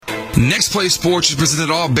Next Play Sports is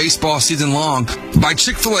presented all baseball season long by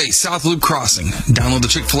Chick-fil-A South Loop Crossing. Download the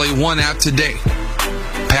Chick-fil-A One app today.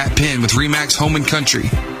 Pat Penn with RE/MAX Home and Country.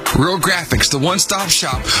 Real Graphics, the one-stop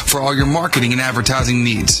shop for all your marketing and advertising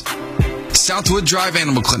needs. Southwood Drive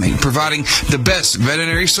Animal Clinic, providing the best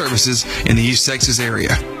veterinary services in the East Texas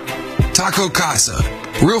area. Taco Casa,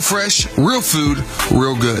 real fresh, real food,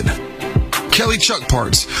 real good. Kelly Truck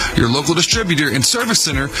Parts, your local distributor and service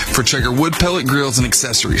center for Traeger wood pellet grills and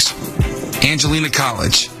accessories. Angelina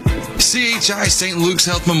College, CHI St. Luke's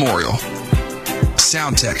Health Memorial,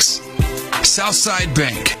 Soundtex, Southside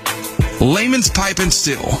Bank, Layman's Pipe and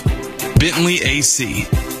Steel, Bentley AC,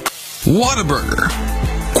 Whataburger,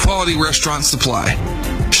 Quality Restaurant Supply,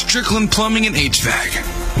 Strickland Plumbing and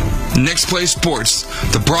HVAC. Next Play Sports,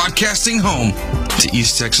 the broadcasting home to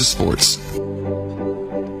East Texas sports.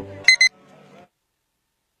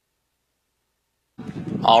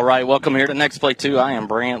 All right, welcome here to Next Play 2. I am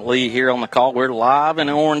Brant Lee here on the call. We're live in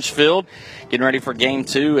Orangefield, getting ready for Game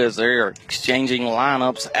 2 as they are exchanging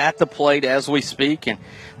lineups at the plate as we speak, and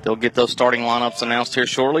they'll get those starting lineups announced here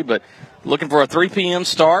shortly. But looking for a 3 p.m.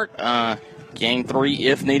 start. Game 3,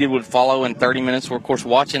 if needed, would follow in 30 minutes. We're, of course,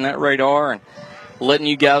 watching that radar and letting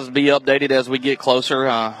you guys be updated as we get closer.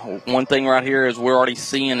 One thing right here is we're already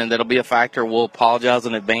seeing, and that'll be a factor. We'll apologize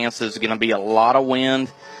in advance. There's going to be a lot of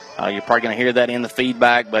wind. You're probably going to hear that in the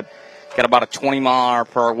feedback, but got about a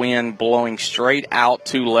 20-mile-per-hour wind blowing straight out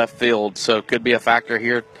to left field. So it could be a factor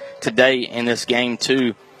here today in this Game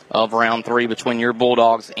 2 of Round 3 between your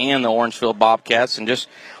Bulldogs and the Orangefield Bobcats. And just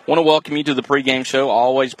want to welcome you to the pregame show,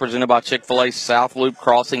 always presented by Chick-fil-A South Loop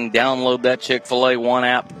Crossing. Download that Chick-fil-A One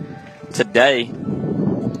app today.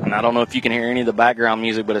 And I don't know if you can hear any of the background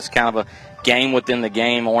music, but it's kind of a game within the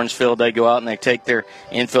game. Orangefield, they go out and they take their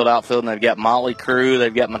infield, outfield, and they've got Motley Crue,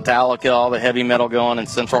 they've got Metallica, all the heavy metal going, and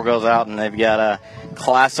Central goes out and they've got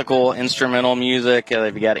classical instrumental music.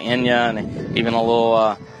 They've got Enya and even a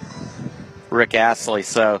little Rick Astley.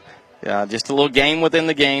 So just a little game within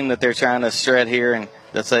the game that they're trying to shred here, and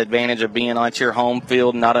that's the advantage of being at your home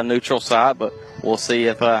field, not a neutral site, but we'll see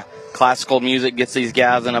if classical music gets these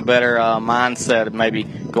guys in a better mindset, maybe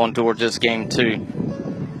going towards this Game 2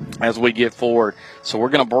 as we get forward. So we're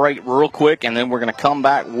going to break real quick, and then we're going to come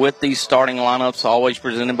back with these starting lineups, always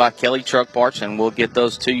presented by Kelly Truck Parts, and we'll get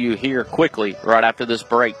those to you here quickly right after this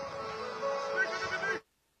break.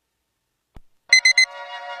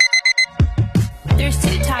 There's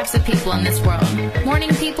two types of people in this world,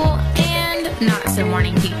 morning people and not so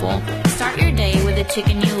morning people. Start your day with a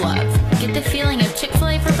chicken you love. Get the feeling of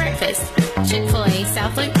Chick-fil-A for breakfast. Chick-fil-A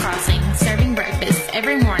South Loop Crossing, serving breakfast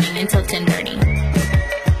every morning until 10:30.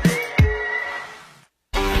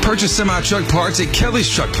 Purchase semi-truck parts at Kelly's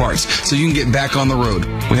Truck Parts so you can get back on the road.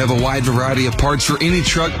 We have a wide variety of parts for any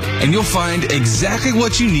truck, and you'll find exactly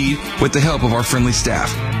what you need with the help of our friendly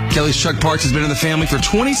staff. Kelly's Truck Parts has been in the family for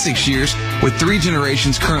 26 years with 3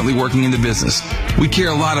 generations currently working in the business. We care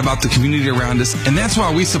a lot about the community around us, and that's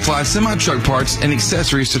why we supply semi-truck parts and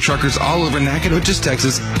accessories to truckers all over Nacogdoches,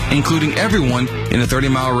 Texas, including everyone in a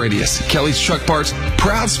 30-mile radius. Kelly's Truck Parts,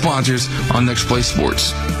 proud sponsors on Next Play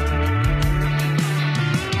Sports.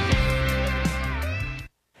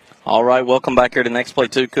 All right, welcome back here to Next Play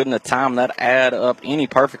 2. Couldn't have timed that ad up any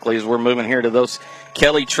perfectly as we're moving here to those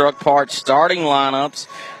Kelly Truck Parts starting lineups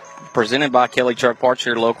presented by Kelly Truck Parts,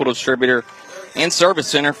 your local distributor and service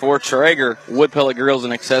center for Traeger wood pellet grills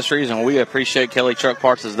and accessories. And we appreciate Kelly Truck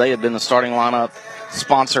Parts as they have been the starting lineup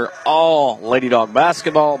sponsor all Lady Dog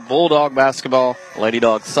basketball, Bulldog basketball, Lady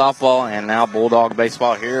Dog softball, and now Bulldog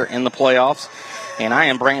baseball here in the playoffs. And I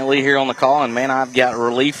am Brant Lee here on the call, and, man, I've got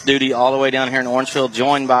relief duty all the way down here in Orangefield,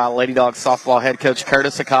 joined by Lady Dog softball head coach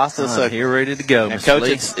Curtis Acosta. So here ready to go, Mr. Coach,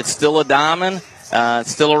 Lee. it's still a diamond.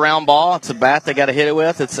 It's still a round ball. It's a bat they got to hit it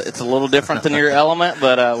with. It's a little different than your element,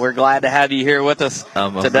 but we're glad to have you here with us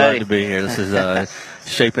I'm today. glad to be here. This is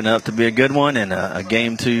shaping up to be a good one, and a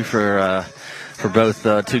Game 2 for both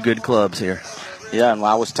two good clubs here. Yeah, and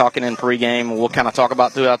I was talking in pregame. We'll kind of talk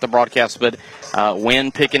about throughout the broadcast, but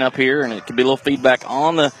wind picking up here, and it could be a little feedback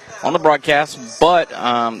on the broadcast, but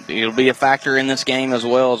it'll be a factor in this game as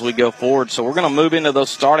well as we go forward. So we're going to move into those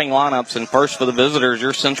starting lineups, and first for the visitors,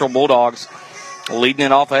 your Central Bulldogs. Leading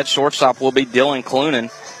it off at shortstop will be Dylan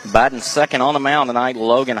Clunan. Batting second on the mound tonight,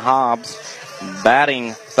 Logan Hobbs.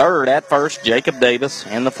 Batting third at first, Jacob Davis.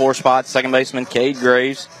 In the 4 spot, second baseman Cade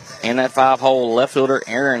Graves. In that 5-hole, left fielder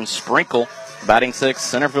Aaron Sprinkle. Batting 6th,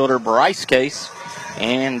 center fielder Bryce Case.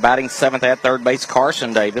 And batting 7th at third base,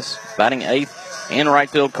 Carson Davis. Batting 8th in right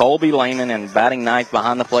field, Colby Lehman. And batting 9th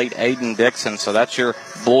behind the plate, Aiden Dixon. So that's your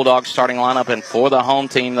Bulldogs starting lineup. And for the home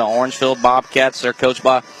team, the Orangefield Bobcats, they're coached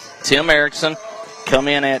by Tim Erickson. Come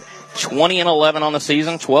in at 20-11 on the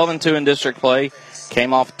season, 12-2 in district play.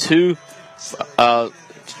 Came off 2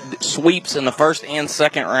 sweeps in the first and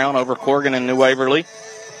second round over Corrigan and New Waverly.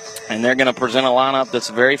 And they're going to present a lineup that's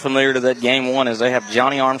very familiar to that game one, as they have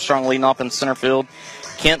Johnny Armstrong leading off in center field,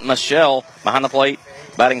 Kent Michelle behind the plate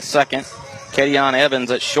batting second, Kadion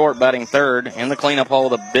Evans at short batting third. In the cleanup hole,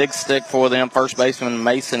 the big stick for them, first baseman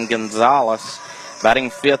Mason Gonzalez. Batting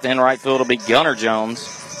fifth in right field will be Gunnar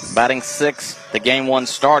Jones. Batting sixth, the game one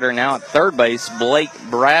starter, now at third base, Blake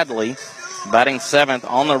Bradley. Batting seventh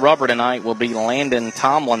on the rubber tonight will be Landon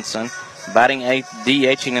Tomlinson. Batting eighth,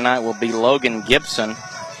 DHing tonight will be Logan Gibson.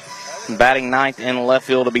 Batting ninth in left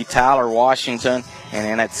field will be Tyler Washington. And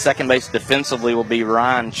then at second base defensively will be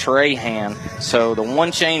Ryan Trahan. So the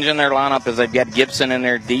one change in their lineup is they've got Gibson in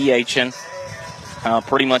there DHing.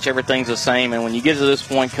 Pretty much everything's the same. And when you get to this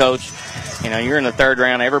point, Coach, you're in the third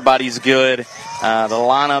round. Everybody's good. The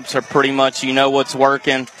lineups are pretty much, what's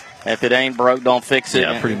working. If it ain't broke, don't fix it.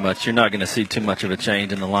 Yeah, pretty much. You're not going to see too much of a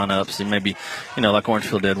change in the lineups. And maybe, like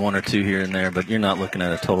Orangeville did, 1 or 2 here and there. But you're not looking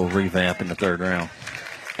at a total revamp in the third round.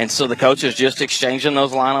 And so the coach is just exchanging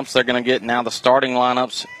those lineups. They're going to get now the starting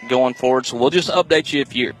lineups going forward. So we'll just update you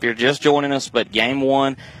if you're just joining us. But game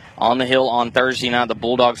one on the Hill on Thursday night, the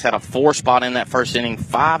Bulldogs had a 4 spot in that first inning.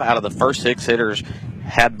 5 out of the first 6 hitters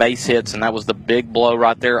had base hits, and that was the big blow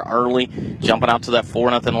right there early, jumping out to that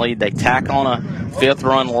 4-0 lead. They tack on a 5th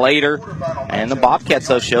run later, and the Bobcats,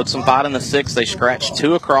 though, showed some fight in the 6th. They scratched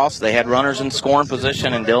 2 across. They had runners in scoring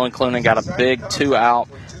position, and Dylan Clunan got a big 2-out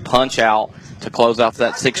punch out to close out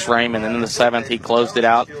that 6th frame, and then in the 7th he closed it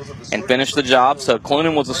out and finished the job. So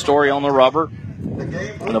Clunan was the story on the rubber,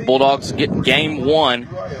 and the Bulldogs get game 1.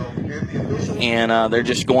 And they're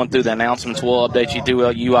just going through the announcements. We'll update you through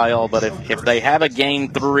UIL. But if they have a game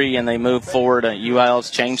 3 and they move forward,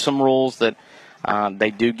 UIL's changed some rules that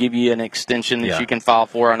they do give you an extension that you can file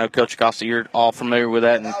for. I know, Coach Costa, you're all familiar with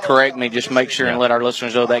that. And correct me, just make sure and let our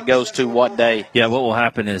listeners know that goes to what day. Yeah, what will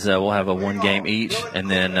happen is we'll have a 1 game each,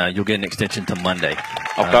 and then you'll get an extension to Monday.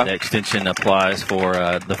 Okay. The extension applies for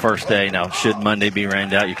the first day. Now, should Monday be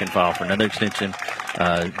rained out, you can file for another extension.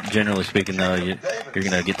 Generally speaking, though, you're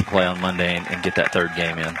going to get to play on Monday and get that 3rd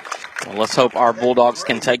game in. Well, let's hope our Bulldogs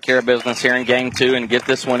can take care of business here in game 2 and get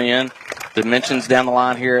this one in. Dimensions down the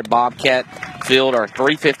line here at Bobcat Field are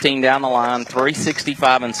 315 down the line,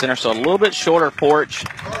 365 in center, so a little bit shorter porch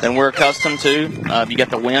than we're accustomed to. You got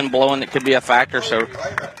the wind blowing that could be a factor. So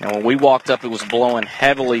when we walked up, it was blowing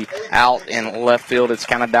heavily out in left field. It's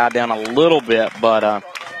kind of died down a little bit, but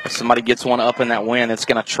if somebody gets one up in that wind, it's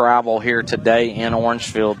going to travel here today in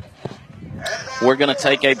Orangefield. We're going to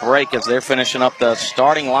take a break as they're finishing up the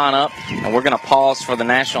starting lineup, and we're going to pause for the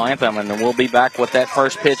national anthem, and then we'll be back with that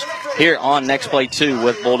first pitch here on Next Play 2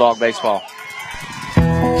 with Bulldog Baseball.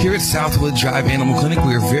 Here at Southwood Drive Animal Clinic,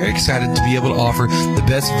 we are very excited to be able to offer the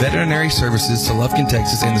best veterinary services to Lufkin,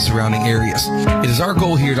 Texas and the surrounding areas. It is our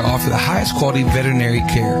goal here to offer the highest quality veterinary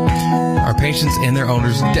care. Our patients and their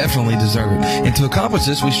owners definitely deserve it. And to accomplish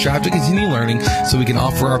this, we strive to continue learning so we can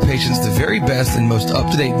offer our patients the very best and most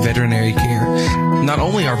up-to-date veterinary care. Not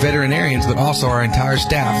only our veterinarians, but also our entire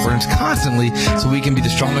staff learns constantly so we can be the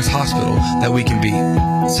strongest hospital that we can be.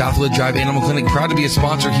 Southwood Drive Animal Clinic, proud to be a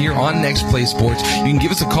sponsor here on Next Play Sports. You can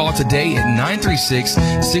give us a call today at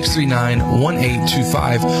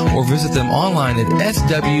 936-639-1825 or visit them online at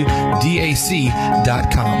swdac.com.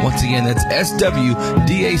 Once again, that's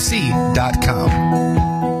swdac.com.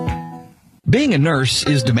 Being a nurse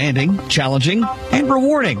is demanding, challenging, and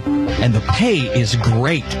rewarding, and the pay is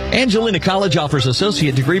great. Angelina College offers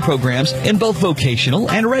associate degree programs in both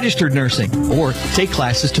vocational and registered nursing, or take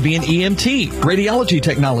classes to be an EMT, radiology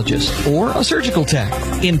technologist, or a surgical tech.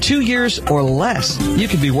 In 2 years or less, you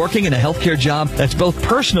can be working in a healthcare job that's both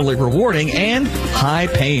personally rewarding and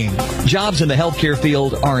high-paying. Jobs in the healthcare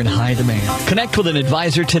field are in high demand. Connect with an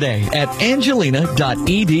advisor today at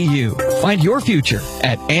angelina.edu. Find your future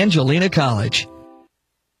at Angelina College.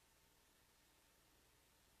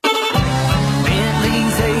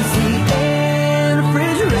 Bentley's AC and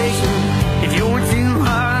refrigeration. If you're too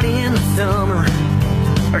hot in the summer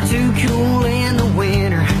or too cool in the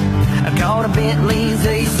winter, I've got a Bentley's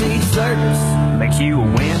AC service. Makes you a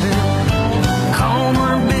winner. Home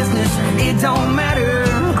or business, it don't matter.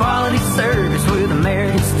 Quality service with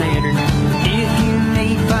American Standard. If you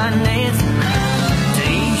need financing to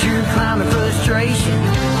ease your climate frustration,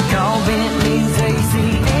 call Bentley's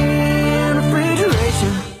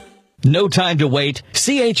No time to wait.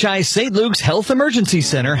 CHI St. Luke's Health Emergency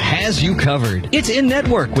Center has you covered. It's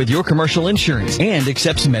in-network with your commercial insurance and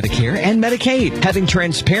accepts Medicare and Medicaid, having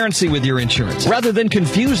transparency with your insurance rather than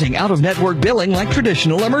confusing out-of-network billing like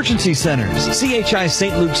traditional emergency centers. CHI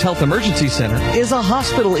St. Luke's Health Emergency Center is a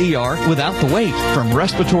hospital ER without the wait, from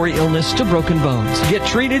respiratory illness to broken bones. Get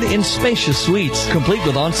treated in spacious suites, complete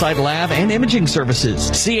with on-site lab and imaging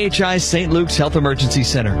services. CHI St. Luke's Health Emergency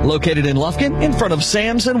Center, located in Lufkin, in front of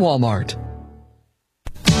Sam's and Walmart.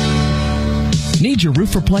 Need your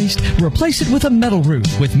roof replaced? Replace it with a metal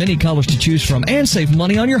roof with many colors to choose from and save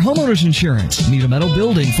money on your homeowner's insurance. Need a metal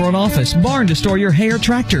building for an office, barn to store your hay or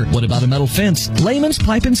tractor? What about a metal fence? Lehman's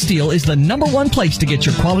Pipe and Steel is the #1 place to get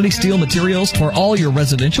your quality steel materials for all your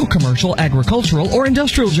residential, commercial, agricultural, or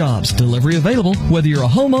industrial jobs. Delivery available whether you're a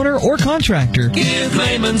homeowner or contractor. Give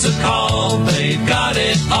Lehman's a call. They've got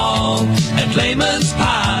it all at Lehman's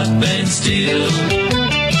Pipe and Steel.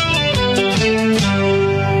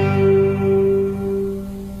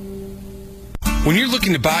 When you're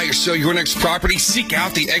looking to buy or sell your next property, seek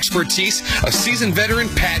out the expertise of seasoned veteran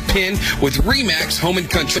Pat Penn with RE/MAX Home and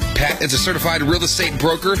Country. Pat is a certified real estate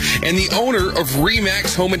broker and the owner of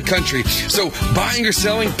RE/MAX Home and Country. So buying or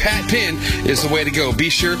selling, Pat Penn is the way to go. Be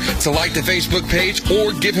sure to like the Facebook page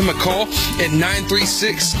or give him a call at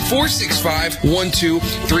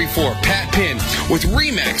 936-465-1234. Pat Penn with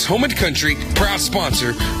RE/MAX Home and Country, proud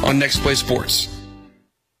sponsor on Next Play Sports.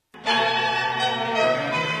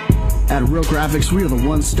 At Real Graphics, we are the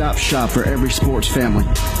one-stop shop for every sports family.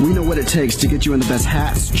 We know what it takes to get you in the best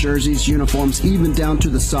hats, jerseys, uniforms, even down to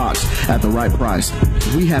the socks at the right price.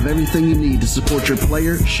 We have everything you need to support your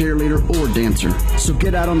player, cheerleader, or dancer. So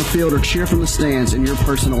get out on the field or cheer from the stands in your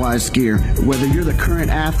personalized gear. Whether you're the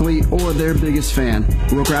current athlete or their biggest fan,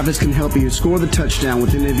 Real Graphics can help you score the touchdown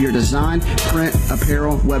with any of your design, print,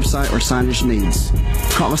 apparel, website, or signage needs.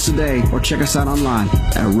 Call us today or check us out online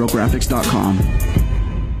at realgraphics.com.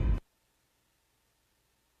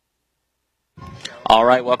 All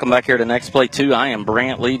right, welcome back here to Next Play 2. I am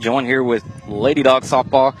Brant Lee, joined here with Lady Dog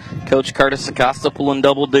Softball Coach Curtis Acosta, pulling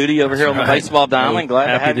double duty over here on the baseball diamond. Glad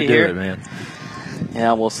to have you here. It, man.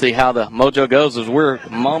 Yeah, we'll see how the mojo goes as we're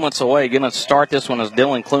moments away. Going to start this one as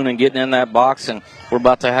Dylan Clunan getting in that box, and we're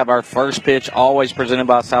about to have our first pitch, always presented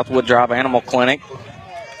by Southwood Drive Animal Clinic,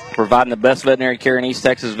 providing the best veterinary care in East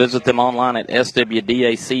Texas. Visit them online at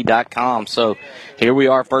swdac.com. So here we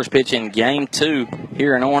are, first pitch in Game 2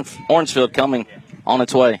 here in Orangefield coming on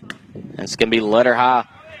its way. It's going to be letter high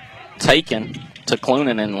taken to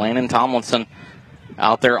Clunan, and Landon Tomlinson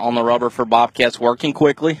out there on the rubber for Bobcats, working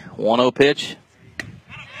quickly. 1-0 pitch.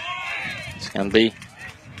 It's going to be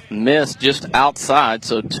missed just outside,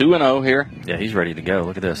 so 2-0 here. Yeah, he's ready to go.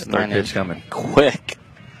 Look at this. Third pitch coming. Quick.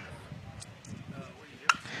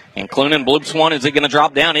 And Clunan bloops one. Is it going to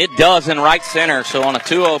drop down? It does in right center. So on a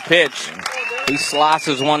 2-0 pitch, he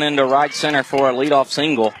slices one into right center for a leadoff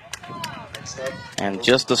single. And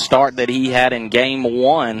just the start that he had in Game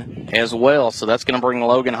 1 as well. So that's going to bring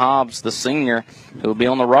Logan Hobbs, the senior, who will be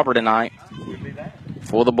on the rubber tonight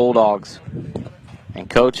for the Bulldogs. And,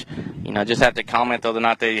 Coach, you know, just have to comment the other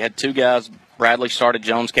night they had two guys. Bradley started,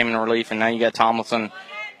 Jones came in relief, and now you got Tomlinson.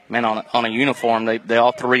 Man, on a uniform, they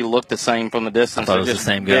all three look the same from the distance. I thought it was the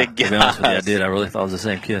same guy. To be honest with you, I did. I really thought it was the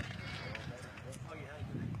same kid.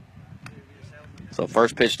 So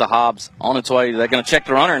first pitch to Hobbs on its way. They're going to check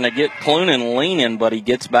the runner, and they get Clunan leaning, but he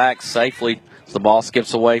gets back safely as the ball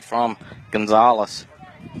skips away from Gonzalez.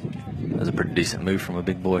 That was a pretty decent move from a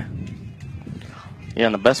big boy. Yeah,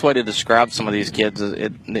 and the best way to describe some of these kids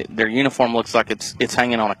is their uniform looks like it's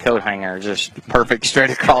hanging on a coat hanger, just perfect straight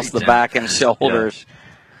across the back and shoulders. Yeah.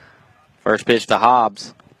 First pitch to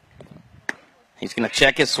Hobbs. He's going to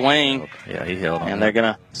check his swing. Yeah, he held on. And they're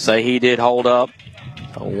going to say he did hold up.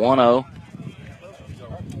 A 1-0.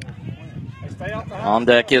 On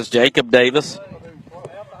deck is Jacob Davis.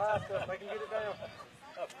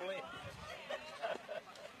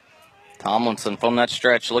 Tomlinson from that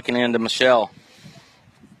stretch looking into Michelle.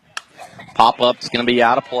 Pop-up is going to be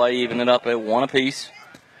out of play, even it up at 1 apiece.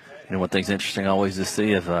 You know, one thing's interesting always to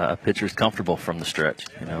see if a pitcher's comfortable from the stretch.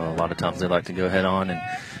 You know, a lot of times they like to go head on and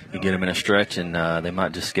you get them in a stretch and they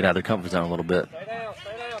might just get out of their comfort zone a little bit.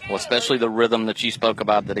 Well, especially the rhythm that you spoke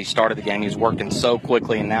about that he started the game. He's working so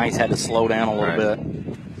quickly, and now he's had to slow down a little bit.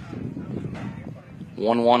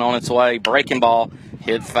 1-1 on its way. Breaking ball,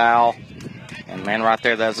 hit foul. And, man, right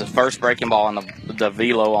there, that's his first breaking ball, and the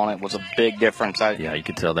velo on it was a big difference. Yeah, you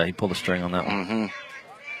could tell that. He pulled a string on that one. Mm-hmm.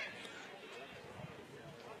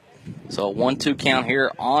 So a 1-2 count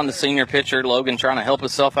here on the senior pitcher. Logan trying to help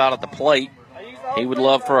himself out at the plate. He would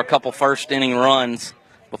love for a couple first-inning runs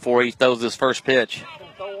before he throws his first pitch.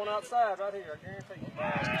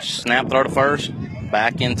 Snap throw to first.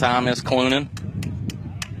 Back in time is Clunan.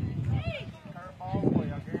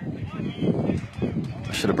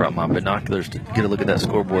 I should have brought my binoculars to get a look at that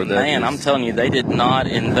scoreboard. Man, I'm telling you, they did not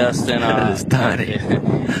invest in It is tiny.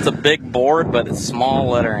 It's a big board, but it's small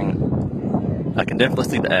lettering. I can definitely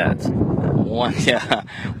see the ads.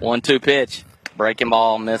 1-2 pitch. Breaking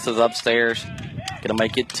ball, misses upstairs. Gonna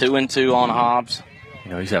make it 2-2 on Hobbs.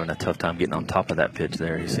 You know, he's having a tough time getting on top of that pitch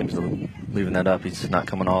there. He seems to be leaving that up. He's just not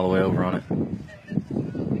coming all the way over on it.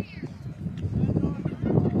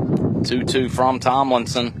 2-2 from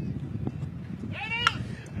Tomlinson.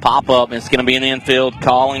 Pop-up, it's going to be in the infield.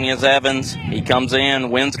 Calling is Evans. He comes in.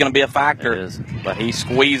 Wind's going to be a factor, but he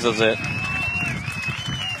squeezes it.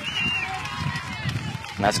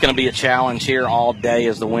 And that's going to be a challenge here all day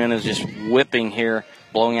as the wind is just whipping here,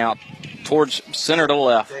 blowing out towards center to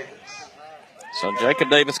left. So Jacob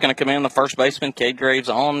Davis going to come in, the first baseman. Cade Graves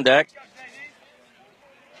on deck.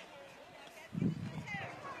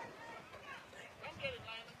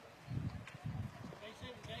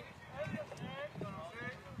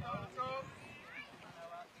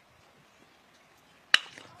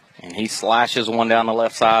 And he slashes one down the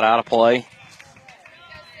left side, out of play.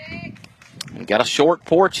 And got a short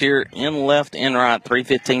porch here, in left, in right,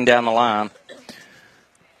 3:15 down the line.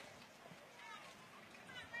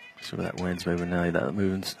 So that wind's moving now.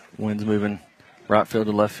 Wind's moving right field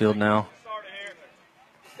to left field now.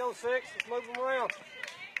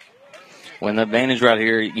 When the advantage right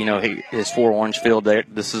here, you know, is for Orangefield.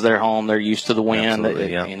 This is their home. They're used to the wind.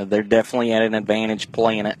 Yeah. You know, they're definitely at an advantage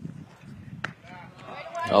playing it.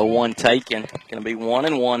 0-1 taken. Going to be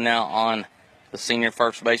 1-1 now on the senior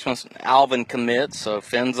first baseman. Alvin commits, so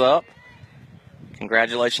fins up.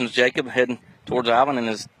 Congratulations, Jacob, heading towards Alvin, and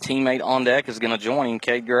his teammate on deck is going to join him,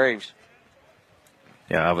 Cade Graves.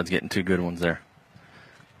 Yeah, Alvin's getting two good ones there.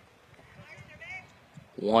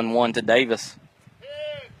 1-1 to Davis.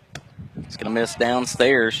 He's going to miss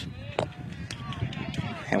downstairs.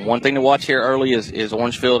 And one thing to watch here early is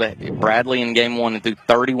Orangefield. Bradley in game one threw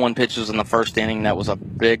 31 pitches in the first inning. That was a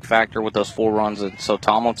big factor with those 4 runs. So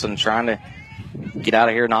Tomlinson trying to get out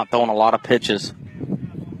of here, not throwing a lot of pitches.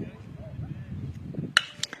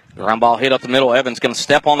 Ground ball hit up the middle. Evans going to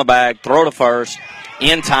step on the bag, throw to first.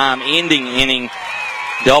 In time, ending inning.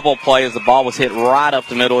 Double play as the ball was hit right up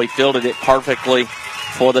the middle. He fielded it perfectly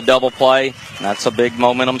for the double play. And that's a big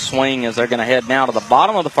momentum swing as they're going to head now to the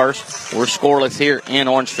bottom of the first. We're scoreless here in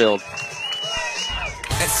Orangefield.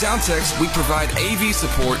 At Soundtex, we provide AV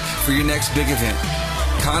support for your next big event.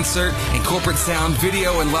 Concert and corporate sound,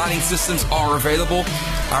 video, and lighting systems are available.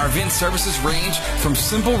 Our event services range from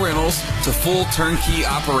simple rentals to full turnkey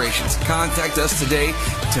operations. Contact us today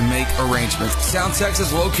to make arrangements. Soundtex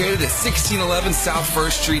is located at 1611 South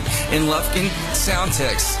 1st Street in Lufkin.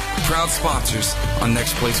 Soundtex, proud sponsors on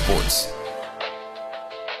Next Play Sports.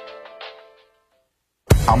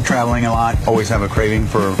 I'm traveling a lot, always have a craving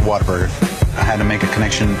for Whataburger. I had to make a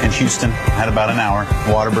connection in Houston, had about an hour.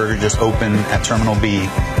 Whataburger just opened at Terminal B.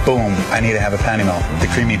 Boom, I need to have a patty melt. The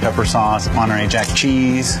creamy pepper sauce, Monterey Jack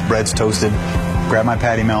cheese, bread's toasted. Grabbed my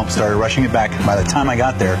patty melt, started rushing it back. By the time I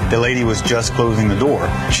got there, the lady was just closing the door.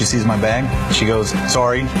 She sees my bag. She goes,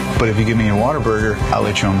 sorry, but if you give me a Whataburger, I'll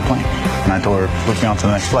let you on the plane. And I told her, book me on to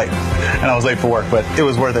the next flight. And I was late for work, but it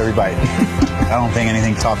was worth every bite. I don't think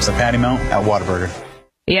anything tops the patty melt at Whataburger.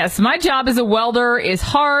 Yes, my job as a welder is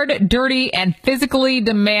hard, dirty, and physically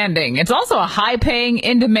demanding. It's also a high-paying,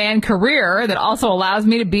 in-demand career that also allows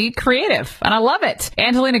me to be creative, and I love it.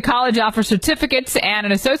 Angelina College offers certificates and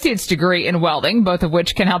an associate's degree in welding, both of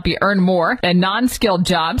which can help you earn more than non-skilled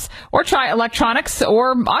jobs, or try electronics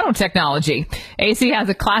or auto technology. AC has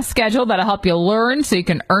a class schedule that'll help you learn so you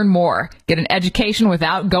can earn more. Get an education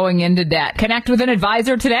without going into debt. Connect with an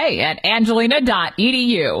advisor today at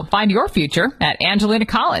angelina.edu. Find your future at Angelina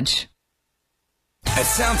College. At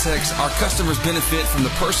Soundtex, our customers benefit from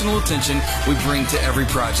the personal attention we bring to every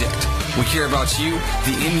project. We care about you,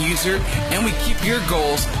 the end user, and we keep your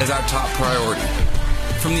goals as our top priority.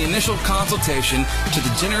 From the initial consultation to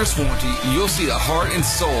the generous warranty, you'll see the heart and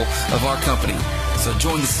soul of our company. So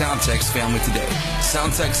join the Soundtex family today.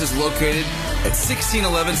 Soundtex is located at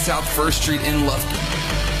 1611 South 1st Street in Lufkin.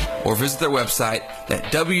 Or visit their website at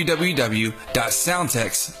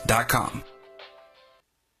www.soundtex.com.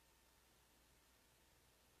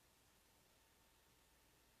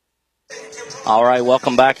 All right,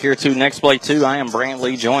 welcome back here to Next Play 2. I am Brant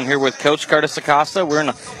Lee, joined here with Coach Curtis Acosta. We're in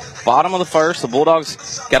the bottom of the first. The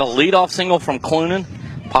Bulldogs got a leadoff single from Clunan,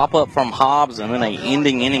 pop-up from Hobbs, and then an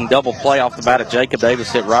ending inning double play off the bat of Jacob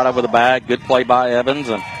Davis. Hit right over the bag. Good play by Evans.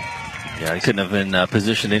 And yeah, he couldn't have been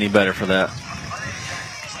positioned any better for that.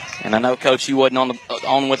 And I know, Coach, you wasn't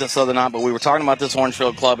on with us the other night, but we were talking about this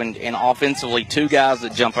Orangefield club and offensively, two guys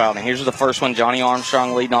that jump out. And here's the first one, Johnny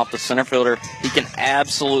Armstrong leading off the center fielder. He can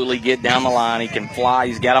absolutely get down the line. He can fly.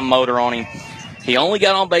 He's got a motor on him. He only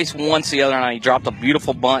got on base once the other night. He dropped a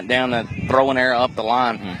beautiful bunt down the throwing air up the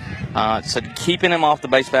line. So keeping him off the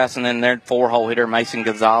base pass, and then their 4-hole hitter, Mason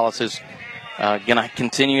Gonzalez, is going to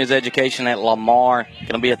continue his education at Lamar.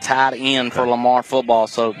 Going to be a tight end for Lamar football.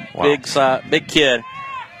 So big kid.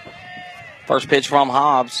 First pitch from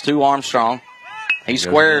Hobbs to Armstrong. He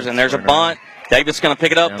squares, and there's a bunt. Davis going to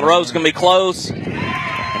pick it up. Throw's going to be close.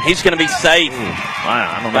 And he's going to be safe.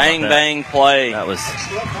 Wow. I don't know bang, bang play. That was.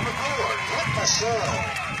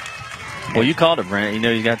 Well, you called it, Brent. You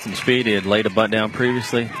know, you got some speed. He had laid a bunt down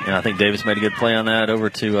previously. And I think Davis made a good play on that over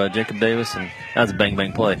to Jacob Davis. And that was a bang,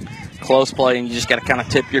 bang play. Close play, and you just got to kind of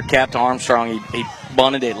tip your cap to Armstrong. He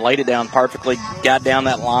bunted it, laid it down perfectly, got down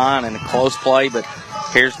that line, and a close play, but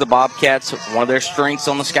here's the Bobcats. One of their strengths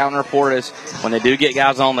on the scouting report is when they do get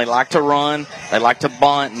guys on, they like to run, they like to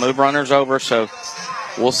bunt, move runners over. So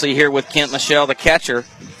we'll see here with Kent Michelle, the catcher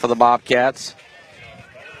for the Bobcats.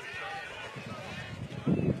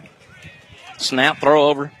 Snap, throw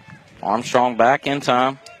over. Armstrong back in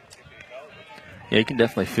time. Yeah, you can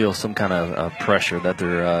definitely feel some kind of pressure that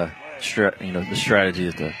they're, the strategy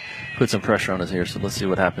is to put some pressure on us here. So let's see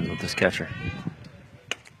what happens with this catcher.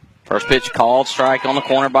 First pitch called, strike on the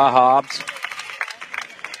corner by Hobbs.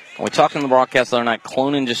 We talked in the broadcast the other night,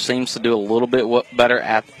 Clunan just seems to do a little bit better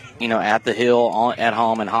at the hill at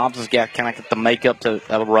home, and Hobbs has got kind of the makeup to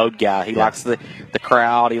a road guy. He likes the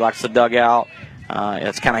crowd, he likes the dugout.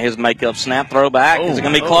 It's kind of his makeup. Snap, throw back. Is it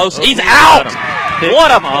going to be close? He's out!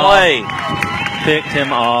 What a play! Picked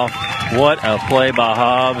him off. What a play by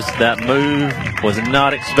Hobbs. That move was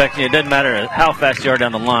not expecting. It doesn't matter how fast you are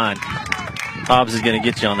down the line. Hobbs is going to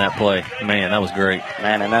get you on that play. Man, that was great.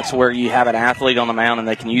 Man, and that's where you have an athlete on the mound, and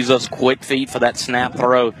they can use those quick feet for that snap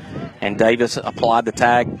throw. And Davis applied the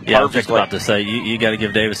tag perfectly. Yeah, I was just about to say, you got to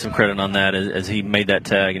give Davis some credit on that as he made that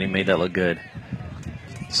tag, and he made that look good.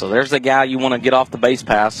 So there's the guy you want to get off the base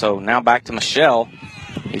pass. So now back to Michelle.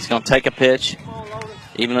 He's going to take a pitch,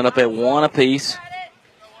 even it up at 1 apiece.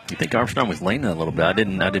 You think Armstrong was leaning a little bit? I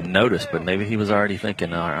didn't notice, but maybe he was already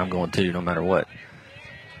thinking, all right, I'm going 2 no matter what.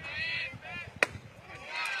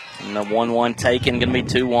 And the 1-1 taken, going to be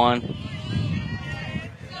 2-1.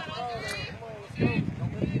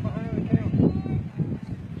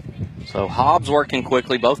 So Hobbs working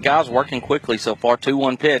quickly. Both guys working quickly so far.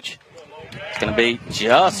 2-1 pitch. It's going to be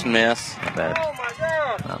just miss. Not bad.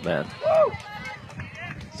 Not bad.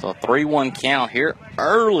 So a 3-1 count here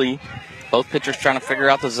early. Both pitchers trying to figure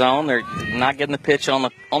out the zone. They're not getting the pitch on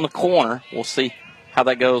the corner. We'll see how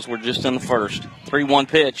that goes. We're just in the first. 3-1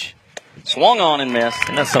 pitch. Swung on and missed.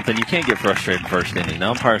 And that's something you can't get frustrated first inning. The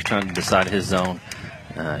umpire's trying to decide his zone.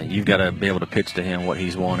 You've got to be able to pitch to him what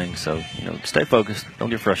he's wanting. So, stay focused. Don't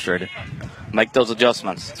get frustrated. Make those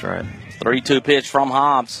adjustments. That's right. 3-2 pitch from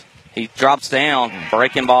Hobbs. He drops down.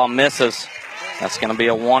 Breaking ball misses. That's going to be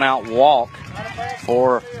a 1-out walk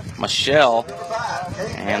for Michelle.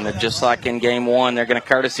 And just like in game 1, they're going to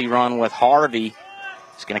courtesy run with Harvey.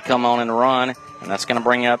 He's going to come on and run. And that's going to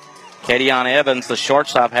bring up Kadion Evans, the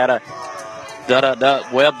shortstop, had a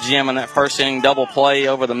web gem in that first inning double play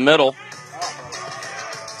over the middle.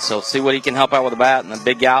 So see what he can help out with the bat. And the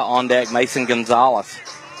big guy on deck, Mason Gonzalez.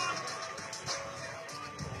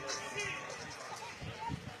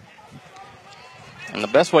 And the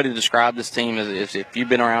best way to describe this team is if you've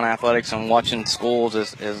been around athletics and watching schools,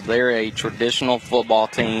 is they're a traditional football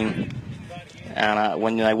team. And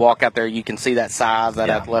when they walk out there, you can see that size, that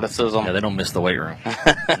athleticism. Yeah, they don't miss the weight room.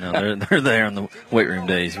 They're there in the weight room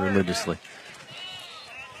days religiously.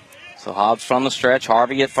 So Hobbs from the stretch.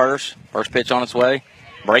 Harvey at first. First pitch on its way.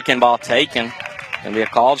 Breaking ball taken. Going to be a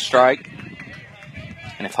called strike.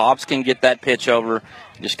 And if Hobbs can get that pitch over,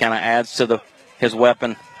 it just kind of adds to his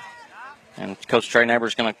weapon. And Coach Trey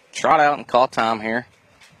Neighbors going to trot out and call time here.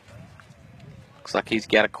 Looks like he's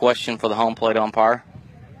got a question for the home plate umpire.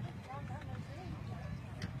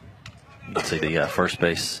 You can see the first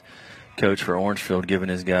base coach for Orangefield giving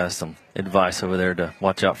his guys some advice over there to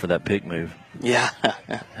watch out for that pick move. Yeah.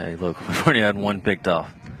 Hey, look, we've already had one picked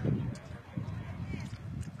off.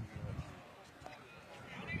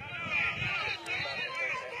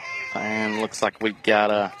 And looks like we've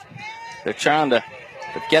got they're trying to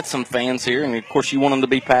get some fans here. And, of course, you want them to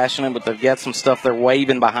be passionate, but they've got some stuff they're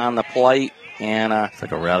waving behind the plate. And it's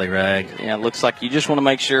like a rally rag. Yeah, it looks like you just want to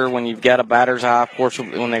make sure when you've got a batter's eye, of course,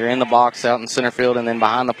 when they're in the box out in center field and then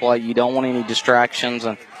behind the plate, you don't want any distractions.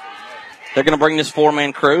 And they're going to bring this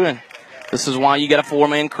 4-man crew, and this is why you got a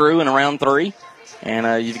 4-man crew in round 3.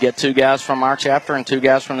 And you get 2 guys from our chapter and 2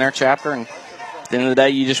 guys from their chapter. And at the end of the day,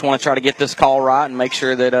 you just want to try to get this call right and make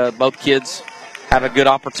sure that both kids have a good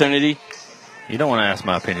opportunity. You don't want to ask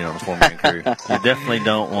my opinion on the four-man crew. You definitely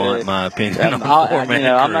don't want my opinion on the four-man crew.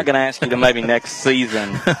 I'm not going to ask you to maybe next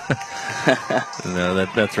season. No,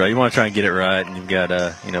 that's right. You want to try and get it right, and you've got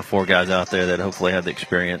 4 guys out there that hopefully have the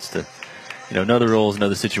experience to know the rules, know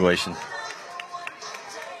the situation.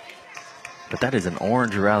 But that is an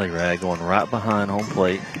orange rally rag going right behind home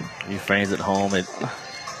plate. You fans at home, it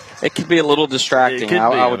could be a little distracting.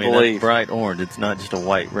 I would believe. That's bright orange. It's not just a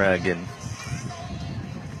white rag. And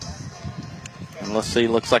let's see.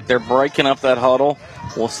 Looks like they're breaking up that huddle.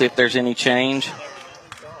 We'll see if there's any change.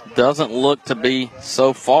 Doesn't look to be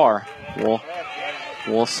so far.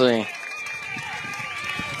 We'll see.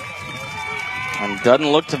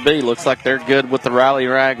 Doesn't look to be. Looks like they're good with the rally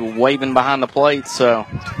rag waving behind the plate. So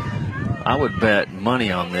I would bet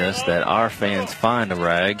money on this that our fans find a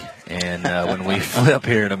rag, and when we flip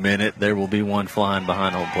here in a minute, there will be one flying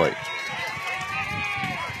behind home plate.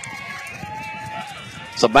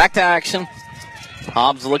 So back to action.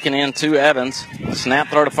 Hobbs looking into Evans. Snap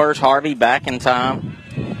throw to first. Harvey back in time.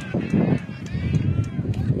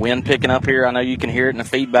 Wind picking up here. I know you can hear it in the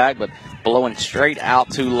feedback, but blowing straight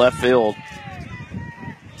out to left field.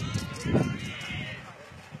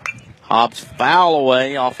 Hobbs foul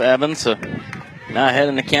away off Evans. So now ahead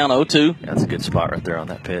in the count 0-2. That's a good spot right there on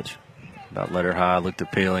that pitch. About let her high, looked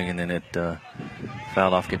appealing, and then it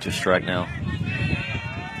fouled off, gets you a strike now.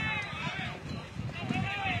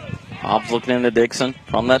 Hobbs looking into Dixon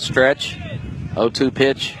from that stretch. 0-2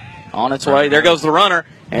 pitch on its way. There goes the runner,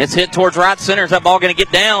 and it's hit towards right center. Is that ball going to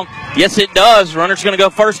get down? Yes, it does. Runner's going to go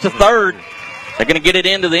first to third. They're going to get it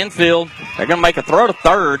into the infield. They're going to make a throw to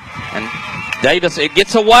third, and Davis, it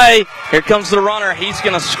gets away. Here comes the runner. He's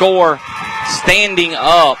going to score standing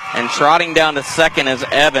up, and trotting down to second is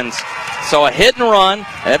Evans. So a hit and run.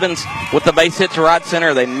 Evans with the base hit to right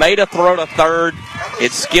center. They made a throw to third.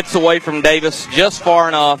 It skips away from Davis just far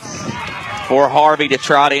enough for Harvey to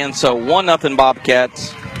trot in. So 1-0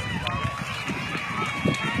 Bobcats.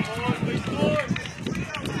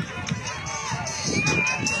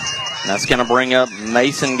 That's going to bring up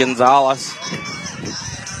Mason Gonzalez,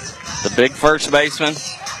 the big first baseman.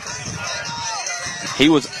 He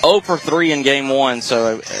was 0 for 3 in game 1,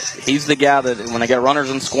 so he's the guy that when they got runners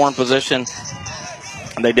in scoring position,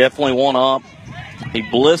 they definitely want up. He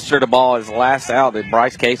blistered a ball his last out that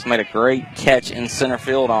Bryce Case made a great catch in center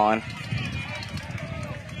field on.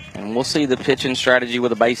 And we'll see the pitching strategy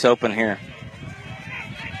with a base open here.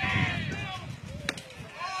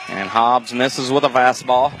 And Hobbs misses with a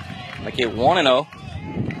fastball. Make it 1-0.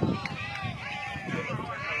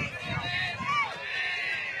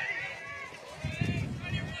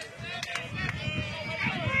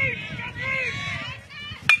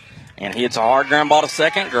 And he hits a hard ground ball to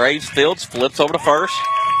second. Graves fields, flips over to first.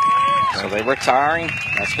 So they're retiring.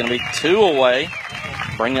 That's going to be 2 away.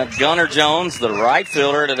 Bring up Gunnar Jones, the right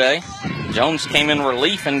fielder today. Jones came in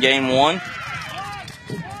relief in game 1.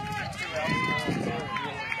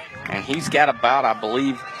 And he's got about, I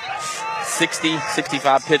believe, 60,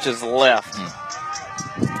 65 pitches left.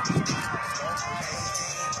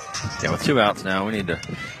 Yeah, with 2 outs now, we need to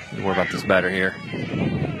worry about this batter here.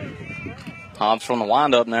 Hobbs from the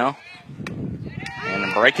windup now. And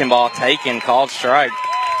the breaking ball taken, called strike.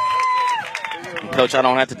 And Coach, I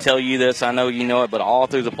don't have to tell you this. I know you know it, but all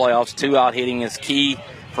through the playoffs, 2-out hitting is key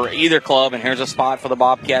for either club. And here's a spot for the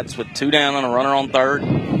Bobcats with 2 down and a runner on third.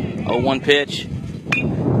 0-1 pitch.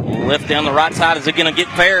 Lift down the right side. Is it going to get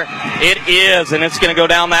fair? It is, and it's going to go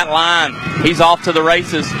down that line. He's off to the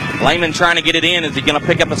races. Lehman trying to get it in. Is he going to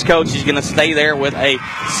pick up his coach? He's going to stay there with a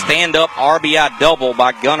stand-up RBI double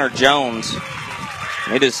by Gunnar Jones.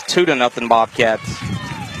 It is 2-0 Bobcats.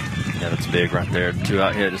 Yeah, that's big right there.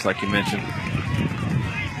 2-out hit, just like you mentioned.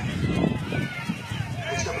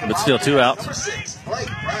 But still 2 outs.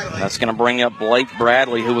 That's going to bring up Blake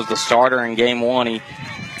Bradley, who was the starter in game 1.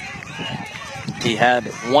 He had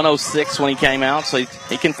 106 when he came out, so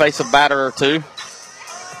he can face a batter or 2.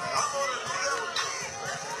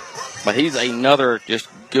 But he's another just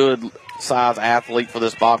good size athlete for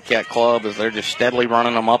this Bobcat club as they're just steadily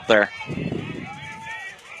running them up there.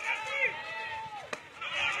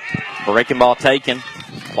 Breaking ball taken.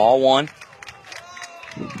 Ball 1.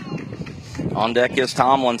 On deck is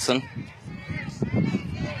Tomlinson.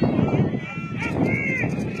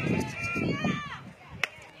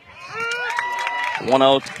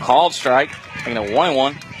 1-0 called strike. Taking a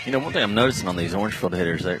 1-1. You know, one thing I'm noticing on these Orangefield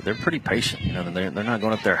hitters, they're pretty patient. You know, they're not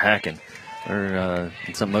going up there hacking. They're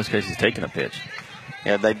in most cases taking a pitch.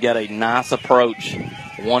 Yeah, they've got a nice approach.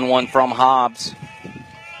 1-1 from Hobbs.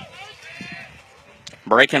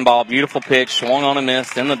 Breaking ball, beautiful pitch, swung on and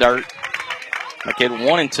missed in the dirt. Make it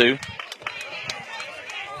 1-2.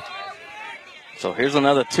 So here's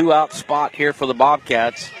another 2-out spot here for the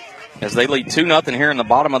Bobcats as they lead 2-0 here in the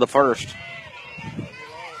bottom of the first.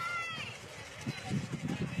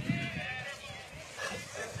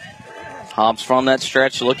 Hobbs from that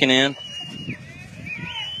stretch looking in.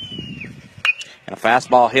 And a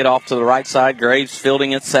fastball hit off to the right side. Graves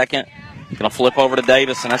fielding at second. Going to flip over to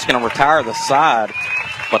Davis, and that's going to retire the side.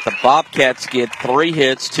 But the Bobcats get 3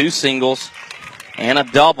 hits, 2 singles, and a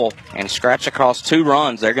double, and scratch across 2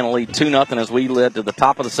 runs. They're going to lead 2-0 as we lead to the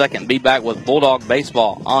top of the second. Be back with Bulldog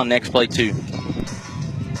Baseball on Next Play 2.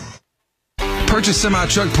 Purchase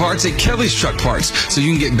semi-truck parts at Kelly's Truck Parts so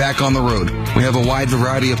you can get back on the road. We have a wide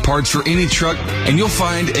variety of parts for any truck, and you'll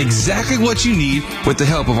find exactly what you need with the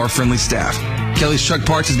help of our friendly staff. Kelly's Truck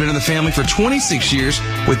Parts has been in the family for 26 years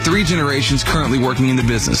with 3 generations currently working in the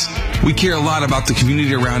business. We care a lot about the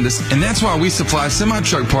community around us, and that's why we supply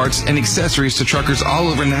semi-truck parts and accessories to truckers all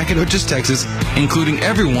over Nacogdoches, Texas, including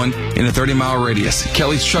everyone in a 30-mile radius.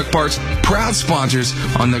 Kelly's Truck Parts, proud sponsors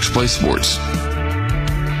on Next Play Sports.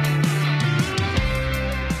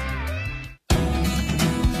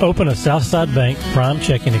 Open a Southside Bank Prime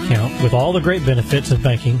checking account with all the great benefits of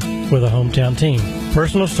banking with a hometown team.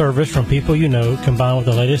 Personal service from people you know combined with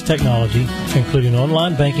the latest technology, including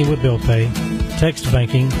online banking with bill pay, text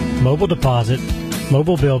banking, mobile deposit,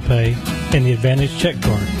 mobile bill pay, and the Advantage check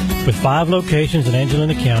card. With 5 locations in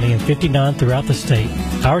Angelina County and 59 throughout the state,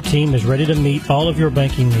 our team is ready to meet all of your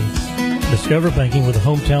banking needs. Discover banking with a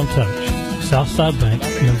hometown touch. Southside Bank,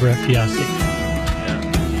 member FDIC.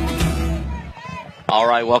 All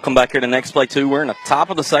right, welcome back here to Next Play 2. We're in the top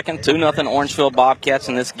of the second, 2-0 Orangefield Bobcats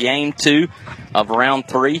in this game 2 of round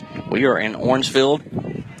 3. We are in Orangefield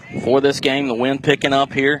for this game. The wind picking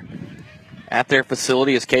up here at their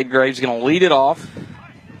facility as Cade Graves is going to lead it off.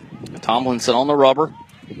 Tomlinson on the rubber.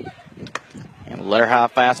 And letter high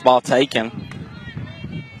fastball taken.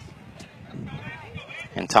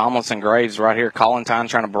 And Tomlinson Graves right here calling time,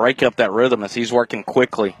 trying to break up that rhythm as he's working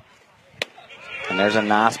quickly. And there's a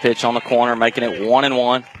nice pitch on the corner, making it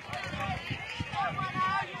 1-1.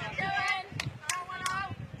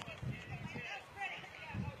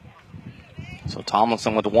 So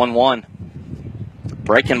Tomlinson with the 1-1.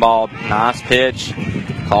 Breaking ball, nice pitch.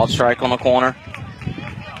 Called strike on the corner.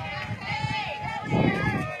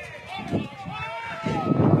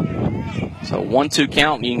 So 1-2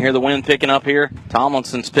 count. You can hear the wind picking up here.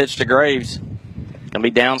 Tomlinson's pitch to Graves. Gonna be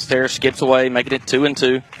downstairs, skips away, making it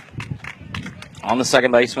 2-2. On the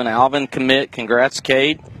second baseman, Alvin Commit. Congrats,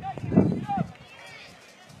 Cade.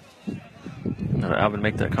 Did Alvin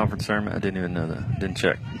make that conference tournament? I didn't even know that. Didn't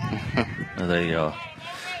check. They will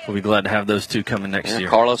be glad to have those 2 coming next year.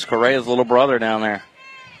 Carlos Correa's little brother down there.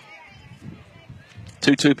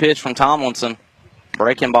 2-2 pitch from Tomlinson.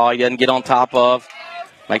 Breaking ball he doesn't get on top of.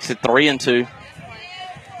 Makes it 3-2.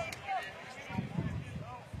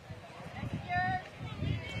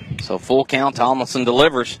 So full count, Tomlinson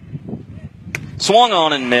delivers. Swung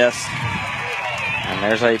on and missed. And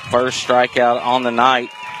there's a first strikeout on the night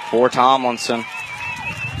for Tomlinson.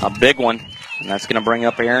 A big one. And that's going to bring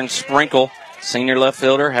up Aaron Sprinkle, senior left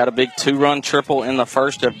fielder. Had a big 2-run triple in the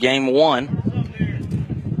first of game 1.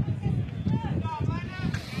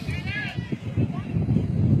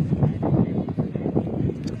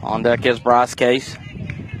 On deck is Bryce Case.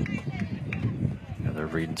 Yeah, they're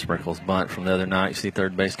reading Sprinkle's bunt from the other night. You see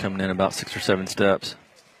third base coming in about 6 or 7 steps.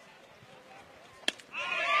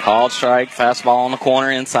 Called strike, fastball on the corner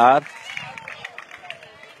inside.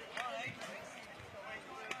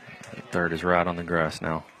 Third is right on the grass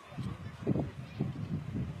now.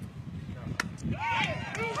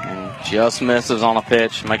 And just misses on a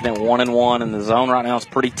pitch, making it 1-1. And the zone right now is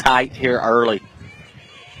pretty tight here early.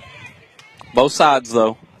 Both sides,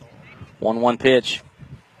 though. 1-1 pitch.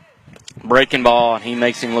 Breaking ball, and he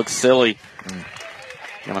makes him look silly.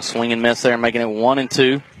 Gonna swing and miss there, making it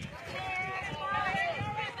 1-2.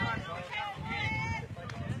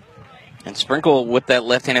 And Sprinkle with that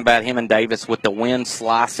left-handed bat, him and Davis with the wind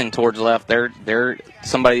slicing towards left. They're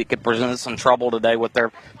somebody that could present some trouble today with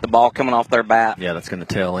the ball coming off their bat. Yeah, that's going to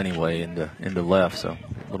tail anyway into left, so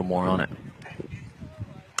a little more on it.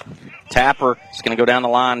 Tapper is going to go down the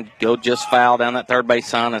line, go just foul down that third base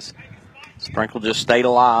sign as Sprinkle just stayed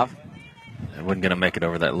alive. It wasn't going to make it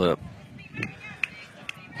over that lip.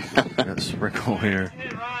 Got Sprinkle here.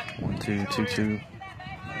 1-2, 2-2.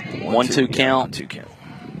 1-2 count. 1-2 count.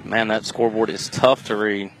 Man, that scoreboard is tough to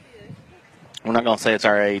read. We're not going to say it's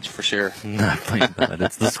our age for sure. No, please not.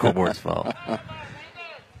 It's the scoreboard's fault.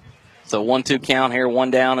 So 1-2 count here,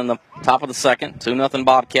 one down in the top of the second. 2-0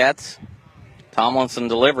 Bobcats. Tomlinson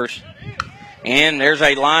delivers. And there's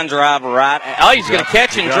a line drive right. Oh, he's going to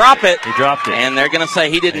catch and drop it. He dropped it. And they're going to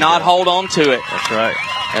say he did not hold on to it. That's right.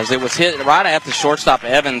 As it was hit right at the shortstop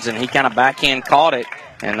Evans, and he kind of backhand caught it.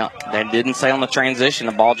 And they didn't say on the transition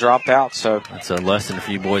the ball dropped out. So that's a lesson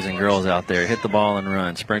for you boys and girls out there. Hit the ball and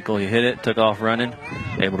run. Sprinkle, you hit it, took off running,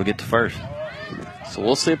 able to get to first. So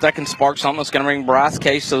we'll see if that can spark something that's going to bring Bryce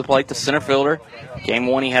Case to the plate, the center fielder. Game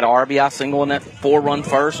one, he had an RBI single in that 4-run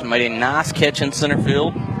first, made a nice catch in center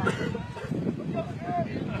field.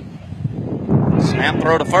 Snap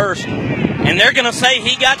throw to first. And they're going to say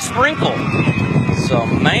he got sprinkled. So,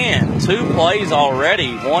 man, 2 plays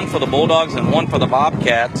already, one for the Bulldogs and one for the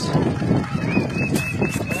Bobcats.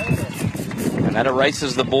 And that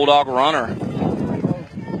erases the Bulldog runner.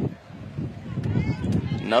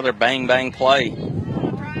 Another bang-bang play.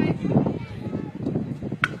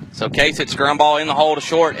 So Case hits ground ball in the hole to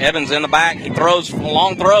short. Evans in the back. He throws a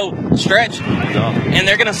long throw, stretch. And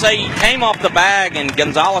they're going to say he came off the bag, and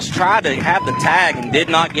Gonzalez tried to have the tag and did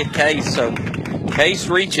not get Case. So Case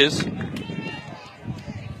reaches.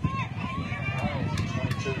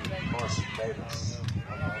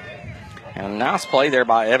 And a nice play there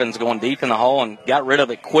by Evans going deep in the hole and got rid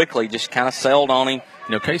of it quickly, just kind of sailed on him.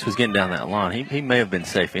 You know, Case was getting down that line. He may have been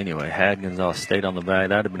safe anyway. Had Gonzalez stayed on the bag,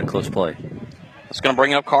 that would have been a close play. It's going to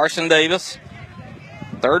bring up Carson Davis,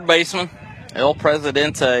 third baseman, El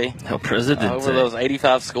Presidente. El Presidente. Over those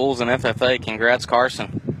 85 schools in FFA. Congrats,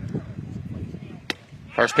 Carson.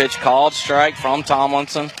 First pitch called, strike from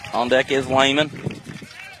Tomlinson. On deck is Lehman.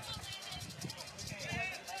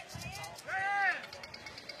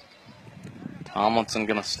 Tomlinson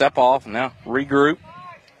going to step off and now regroup.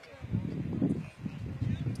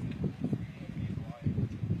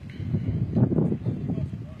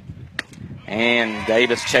 And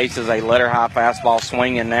Davis chases a letter high fastball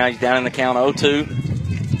swing, and now he's down in the count 0-2.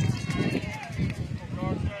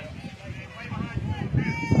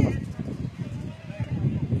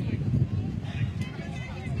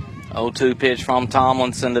 Pitch from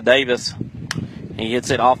Tomlinson to Davis. He hits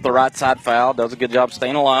it off the right side foul. Does a good job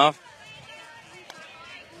staying alive.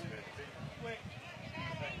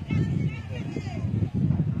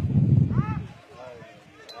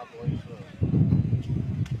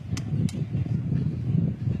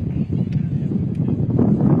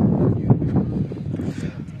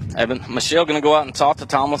 Michelle going to go out and talk to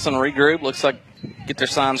Tomlinson, regroup. Looks like get their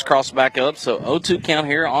signs crossed back up. So 0-2 count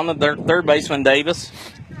here on the third baseman, Davis.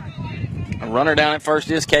 A runner down at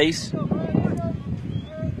first is Case.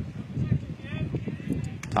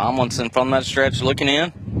 Tomlinson from that stretch looking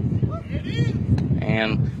in.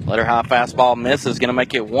 And letter high fastball misses, going to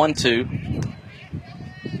make it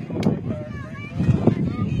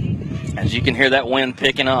 1-2. As you can hear that wind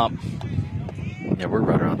picking up. Yeah, we're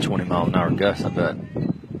right around 20-mile-an-hour gusts, I bet.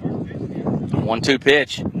 1-2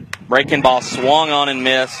 pitch. Breaking ball swung on and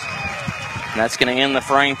missed. And that's going to end the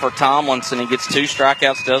frame for Tomlinson. He gets 2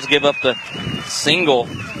 strikeouts, does give up the single.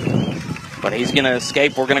 But he's going to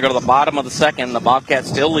escape. We're going to go to the bottom of the second. The Bobcats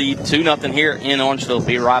still lead 2-0 here in Orangeville.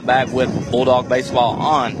 Be right back with Bulldog Baseball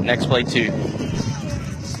on Next Play 2.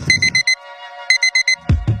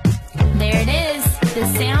 There it is. The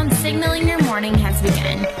sound signaling your morning has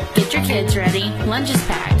begun. Get your kids ready. Lunch is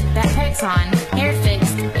packed. Backpack's on. Hair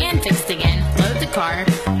fixed and fixed again. Load the car.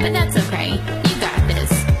 But that's okay. You got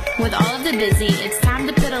this. With all of the busy, it's time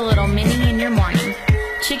to put a little mini in your morning.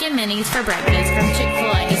 Chicken minis for breakfast from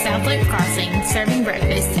Chick-fil-A South Loop Crossing, serving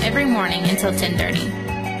breakfast every morning until 10:30.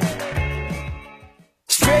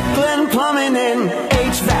 Strickland Plumbing and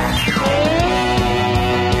HVAC.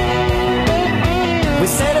 We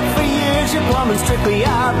set it for years, your plumbing's strictly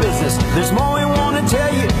our business. There's more we want to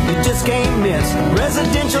tell you, you just can't miss.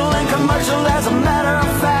 Residential and commercial, as a matter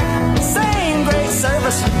of fact. Same great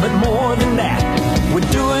service, but more than that. We're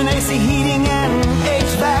doing AC heating and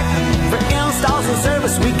HVAC. For installs and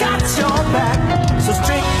service, we got your back. So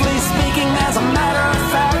strictly speaking, as a matter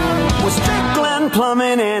of fact, we're Strickland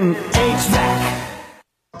Plumbing and HVAC.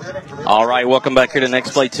 All right, welcome back here to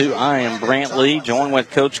Next Play 2. I am Brant Lee, joined with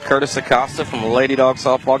Coach Curtis Acosta from the Lady Dog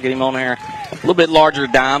Softball. Get him on here. A little bit larger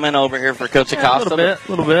diamond over here for Coach Acosta. A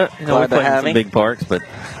little bit. You know, Glad we to play have in some him. big parks, but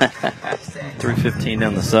 315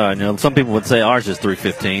 down the side. You know, some people would say ours is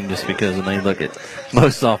 315 just because when they look at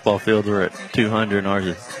most softball fields, we're at 200, and ours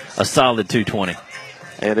is a solid 220.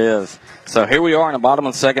 It is. So here we are in the bottom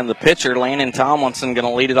of the second. The pitcher, Landon Tomlinson, going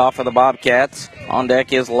to lead it off for the Bobcats. On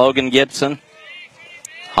deck is Logan Gibson.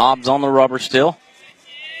 Hobbs on the rubber still.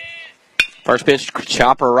 First pitch,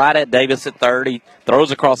 chopper right at Davis at third. He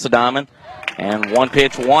throws across the diamond. And 1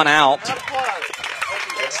 pitch, 1 out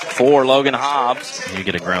for Logan Hobbs. You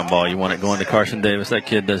get a ground ball, you want it going to Carson Davis. That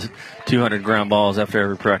kid does 200 ground balls after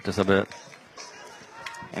every practice, I bet.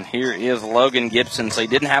 And here is Logan Gibson. So he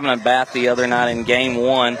didn't have an at-bat the other night in game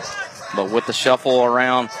 1, but with the shuffle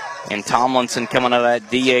around and Tomlinson coming out of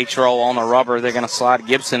that DH role on the rubber, they're going to slide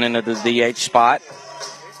Gibson into the DH spot.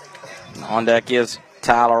 On deck is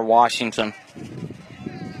Tyler Washington.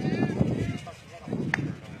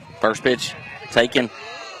 First pitch taken.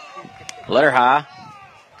 Letter high.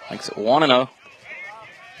 Makes it 1-0.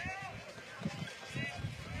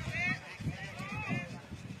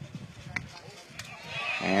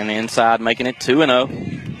 And inside making it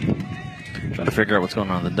 2-0. Trying to figure out what's going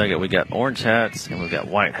on in the dugout. We got orange hats and we've got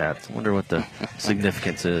white hats. I wonder what the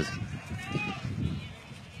significance is.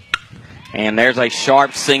 And there's a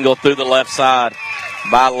sharp single through the left side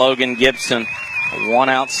by Logan Gibson. A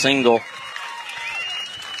one-out single.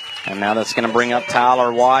 And now that's going to bring up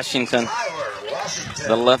Tyler Washington,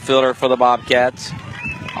 the left fielder for the Bobcats.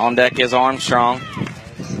 On deck is Armstrong.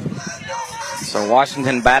 So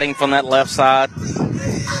Washington batting from that left side.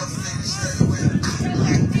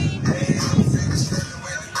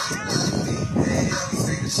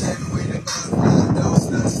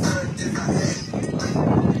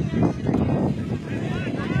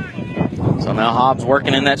 So now Hobbs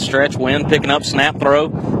working in that stretch. Wynn picking up, snap throw.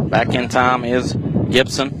 Back in time is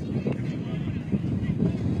Gibson.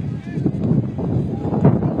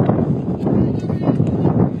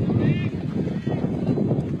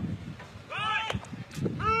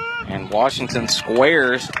 And Washington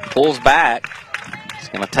squares, pulls back. He's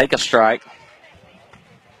going to take a strike.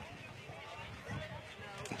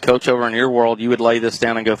 Coach, over in your world, you would lay this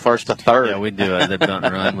down and go first to third. Yeah, we do. They've done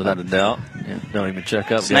and run without a doubt. Yeah, don't even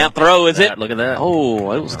check up. Snap throw, is it? Look at that.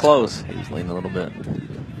 Oh, it was close. He was leaning a little bit.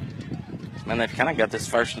 Man, they've kind of got this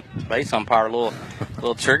first base umpire a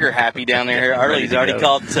little trigger happy down there early. He's already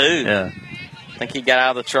called 2. Yeah. I think he got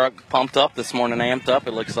out of the truck, pumped up this morning, amped up,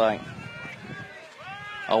 it looks like.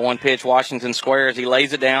 0-1 pitch, Washington squares. He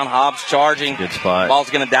lays it down. Hobbs charging. Good spot. Ball's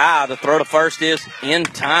going to die. The throw to first is in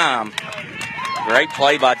time. Great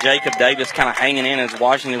play by Jacob Davis, kind of hanging in as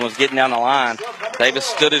Washington was getting down the line. Davis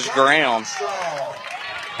stood his ground.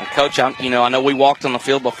 And, Coach, I know we walked on the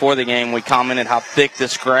field before the game. We commented how thick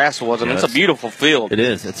this grass was. I mean, it's a beautiful field. It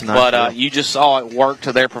is. It's nice. But you just saw it work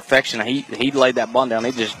to their perfection. He laid that ball down.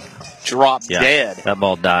 It just dropped dead. That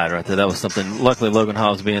ball died right there. That was something. Luckily, Logan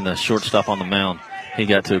Hobbs being the shortstop on the mound, he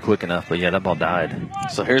got to it quick enough. But, yeah, that ball died.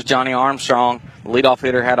 So here's Johnny Armstrong. The leadoff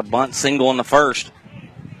hitter had a bunt single in the first.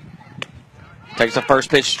 Takes the first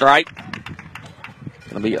pitch strike.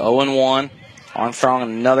 Going to be 0-1. Armstrong,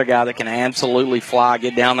 another guy that can absolutely fly,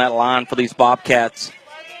 get down that line for these Bobcats.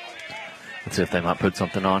 Let's see if they might put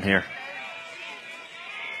something on here.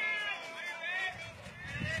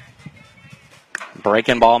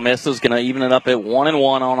 Breaking ball misses. Going to even it up at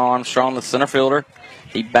 1-1 on Armstrong, the center fielder.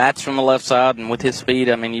 He bats from the left side, and with his speed,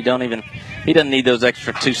 I mean, he doesn't need those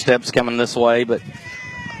extra 2 steps coming this way, but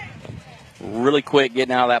really quick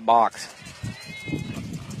getting out of that box.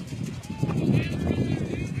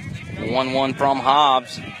 1-1 from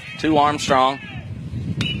Hobbs to Armstrong.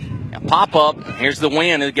 Now pop up. Here's the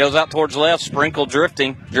wind. It goes out towards left. Sprinkle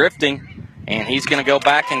drifting. And he's going to go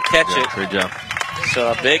back and catch it. Good job.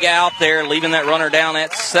 So a big out there, leaving that runner down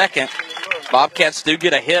at second. Bobcats do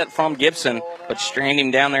get a hit from Gibson, but strand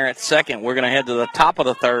him down there at second. We're going to head to the top of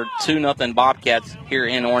the third. 2-0 Bobcats here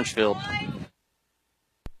in Orangefield.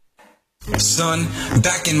 Son,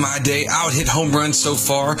 back in my day, I would hit home runs so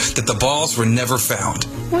far that the balls were never found.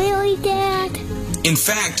 Really, Dad? In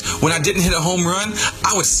fact, when I didn't hit a home run,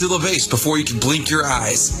 I would steal a base before you could blink your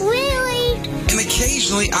eyes. Really? And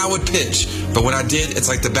occasionally I would pitch, but when I did, it's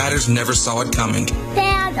like the batters never saw it coming.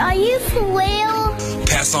 Dad, are you for real?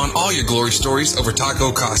 Pass on all your glory stories over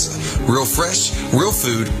Taco Casa. Real fresh, real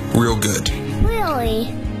food, real good.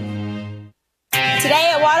 Really?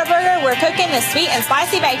 Today at Whataburger, we're cooking the sweet and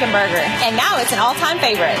spicy bacon burger, and now it's an all-time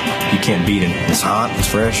favorite. You can't beat it. It's hot, it's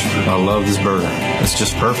fresh. I love this burger. It's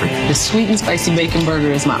just perfect. The sweet and spicy bacon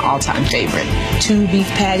burger is my all-time favorite. 2 beef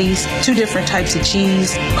patties, 2 different types of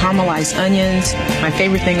cheese, caramelized onions. My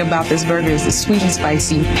favorite thing about this burger is the sweet and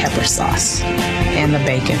spicy pepper sauce and the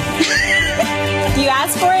bacon. You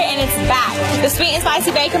asked for it, and it's back. The sweet and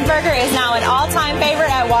spicy bacon burger is now an all-time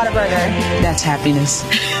favorite at Whataburger. That's happiness.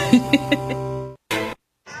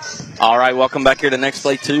 All right, welcome back here to Next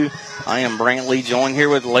Play 2. I am Brant Lee, joined here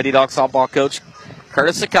with Lady Dog softball coach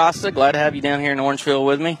Curtis Acosta. Glad to have you down here in Orangefield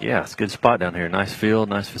with me. Yeah, it's a good spot down here. Nice field,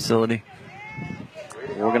 nice facility.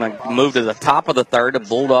 We're going to move to the top of the third. The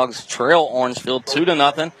Bulldogs trail Orangefield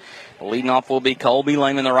 2-0. Leading off will be Colby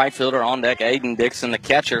Lehman, the right fielder. On deck, Aiden Dixon, the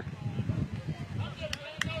catcher.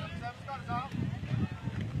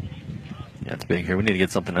 big here. We need to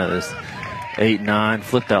get something out of this 8-9.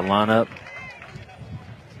 Flip that lineup.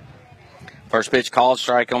 First pitch called,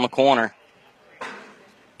 strike on the corner.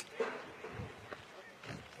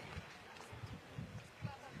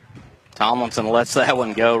 Tomlinson lets that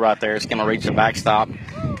one go right there. It's going to reach the backstop.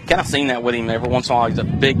 Kind of seen that with him every once in a while. He's a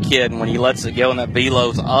big kid, and when he lets it go and that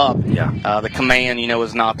velo's up, the command,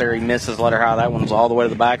 is not there. He misses, let her high. That one's all the way to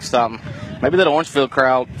the backstop. Maybe that Orangefield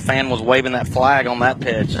crowd fan was waving that flag on that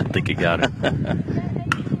pitch. I think he got it.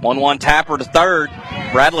 1-1 Tapper to third.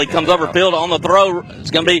 Bradley comes over field on the throw. It's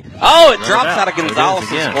going to be, it drops out of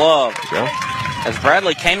Gonzalez's glove. As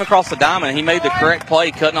Bradley came across the diamond, he made the correct play,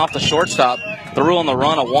 cutting off the shortstop. Threw on the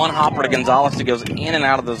run a one-hopper to Gonzalez that goes in and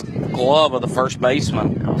out of the glove of the first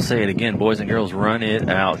baseman. I'll say it again, boys and girls, run it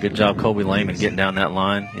out. Good job, Colby Lehman, getting down that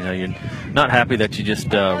line. You're not happy that you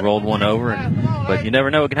just rolled one over, but you never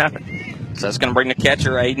know what can happen. So that's going to bring the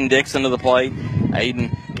catcher, Aiden Dixon, to the plate.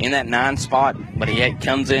 Aiden in that 9 spot, but he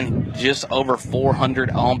comes in just over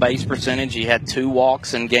 400 on-base percentage. He had 2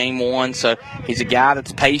 walks in game 1, so he's a guy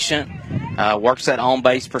that's patient, works that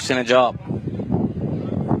on-base percentage up.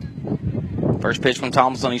 First pitch from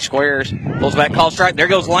Thompson, he squares, pulls back, call strike. There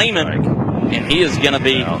goes Lehman, and he is going to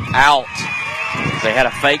be out. They had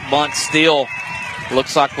a fake bunt steal,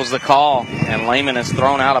 looks like was the call, and Lehman has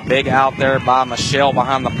thrown out a big out there by Michelle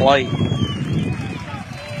behind the plate.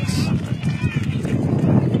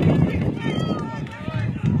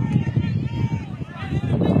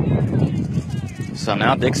 So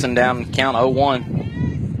now Dixon down count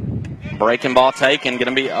 0-1. Breaking ball taken, going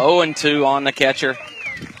to be 0-2 on the catcher.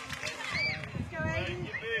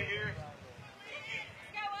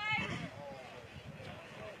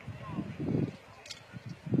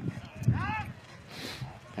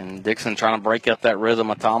 And Dixon trying to break up that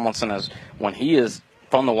rhythm of Tomlinson, as when he is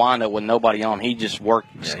from the windup with nobody on, he just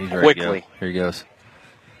works quickly. Here he goes.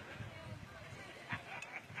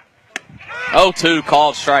 0-2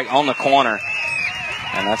 called strike on the corner.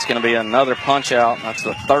 And that's going to be another punch out. That's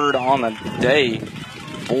the 3rd on the day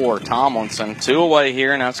for Tomlinson. 2 away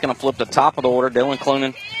here, and that's going to flip the top of the order. Dylan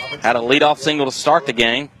Clunan had a leadoff single to start the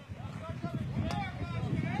game.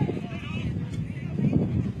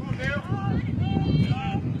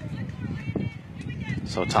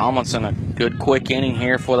 So Tomlinson, a good quick inning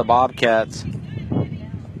here for the Bobcats.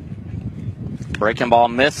 Breaking ball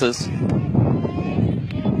misses.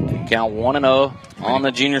 Count 1-0 on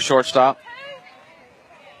the junior shortstop.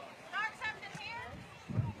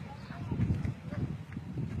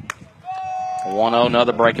 1-0,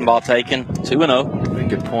 another breaking ball taken. 2-0. Very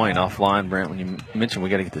good point offline, Brent, when you mentioned we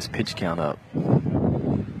got to get this pitch count up.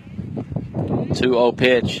 2-0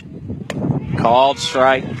 pitch. Called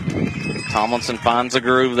strike. Tomlinson finds a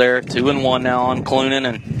groove there. 2-1 now on Clunan.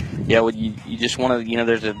 And, you just want to,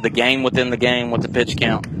 there's the game within the game with the pitch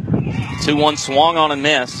count. 2-1 swung on and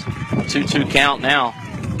miss. 2-2 count now.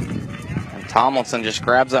 And Tomlinson just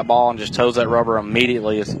grabs that ball and just toes that rubber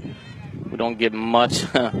immediately. As we don't get much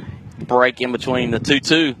break in between the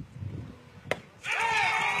 2-2.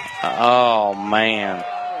 Oh, man.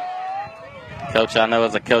 Coach, I know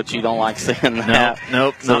as a coach you don't like seeing that.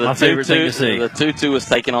 Nope, so not my favorite thing to see. The 2-2 was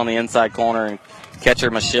taken on the inside corner, and catcher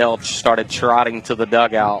Michelle started trotting to the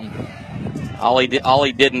dugout. All he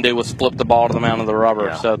didn't do was flip the ball to the mound of the rubber.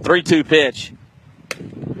 Yeah. So 3-2 pitch,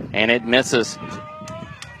 and it misses.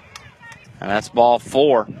 And that's ball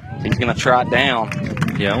 4. He's going to trot down.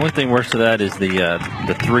 Yeah, only thing worse to that is the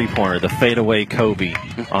 3-pointer, the fadeaway Kobe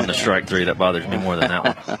on the strike 3. That bothers me more than that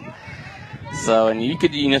one. So, and you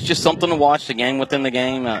could, it's just something to watch, the game within the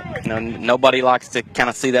game. Nobody likes to kind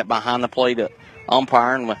of see that behind the plate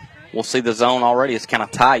umpiring. We'll see the zone already. It's kind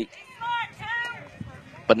of tight.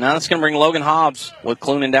 But now it's going to bring Logan Hobbs with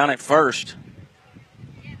Clunan down at first.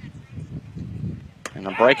 And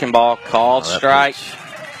the breaking ball called strike.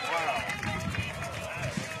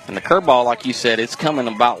 And the curveball, like you said, it's coming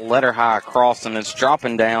about letter high across, and it's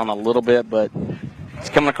dropping down a little bit, but it's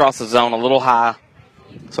coming across the zone a little high.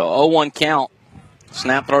 So 0-1 count.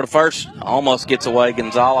 Snap throw to first. Almost gets away.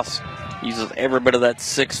 Gonzalez uses every bit of that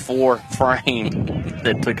 6'4" frame.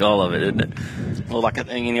 It took all of it, didn't it? Looked like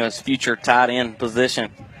his future tight end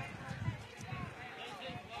position.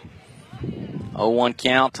 0-1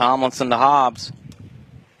 count. Tomlinson to Hobbs.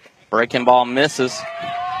 Breaking ball misses.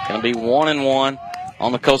 Going to be 1-1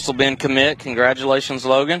 on the Coastal Bend commit. Congratulations,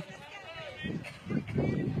 Logan.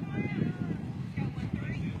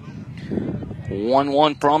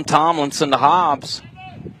 1-1 from Tomlinson to Hobbs.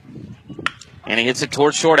 And he hits it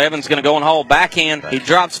towards short. Evans going to go and hold. Backhand. He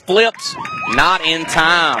drops, flips. Not in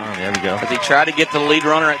time. Oh, there we go. As he tried to get the lead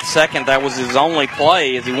runner at second. That was his only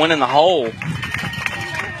play as he went in the hole.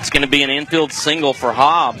 It's going to be an infield single for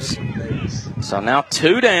Hobbs. So now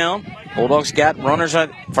 2 down. Bulldogs got runners at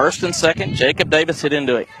first and second. Jacob Davis hit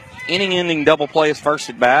into it. Inning-ending double play his first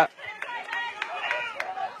at bat.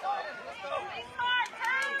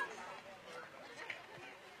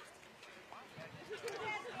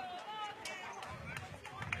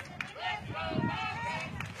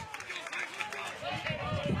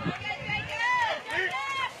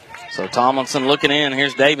 So Tomlinson looking in.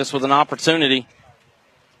 Here's Davis with an opportunity.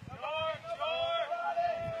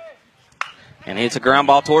 And hits a ground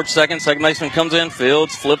ball towards second. Second baseman comes in.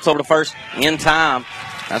 Fields flips over to first in time.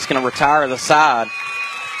 That's going to retire the side.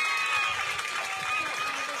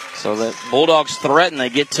 So the Bulldogs threaten. They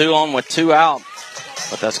get 2 on with 2 out.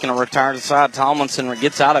 But that's going to retire the side. Tomlinson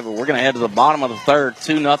gets out of it. We're going to head to the bottom of the third.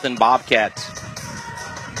 2-0 Bobcats.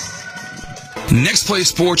 Next Play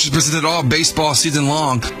Sports is presented all baseball season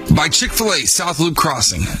long by Chick-fil-A South Loop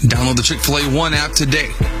Crossing. Download the Chick-fil-A One app today.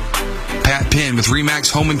 Pat Penn with RE/MAX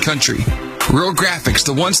Home and Country. Real Graphics,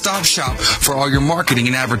 the one-stop shop for all your marketing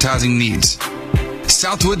and advertising needs.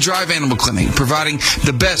 Southwood Drive Animal Clinic, providing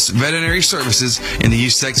the best veterinary services in the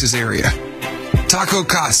East Texas area. Taco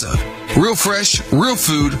Casa, real fresh, real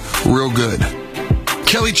food, real good.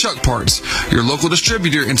 Kelly Chuck Parts, your local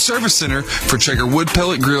distributor and service center for Traeger wood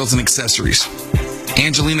pellet grills and accessories.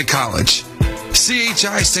 Angelina College,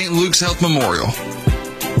 CHI St. Luke's Health Memorial,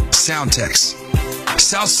 Soundtex,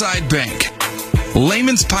 Southside Bank,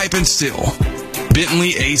 Lehman's Pipe and Steel,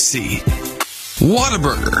 Bentley AC,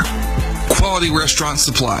 Whataburger, Quality Restaurant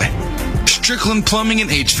Supply, Strickland Plumbing and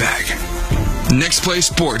HVAC. Next Play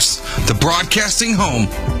Sports, the broadcasting home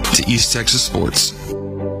to East Texas sports.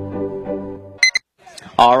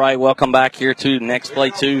 All right, welcome back here to Next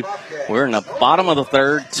Play 2. We're in the bottom of the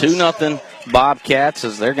third, 2-0 Bobcats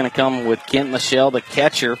as they're going to come with Kent Michelle, the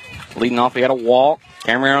catcher. Leading off, he had a walk.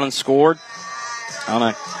 Cameron scored on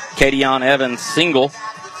a Kadion Evans single.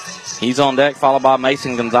 He's on deck, followed by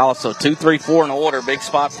Mason Gonzalez. So 2, 3, 4 in order. Big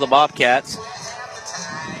spot for the Bobcats.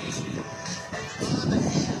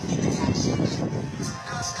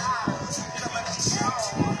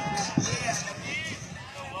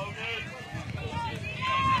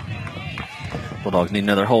 Bulldogs need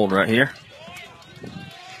another hold right here.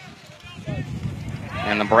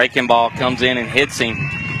 And the breaking ball comes in and hits him.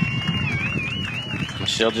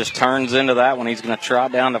 Michelle just turns into that one. He's going to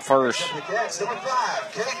trot down to first.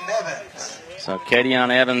 So Kadion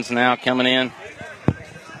Evans now coming in.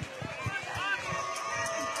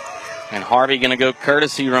 And Harvey going to go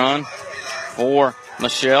courtesy run for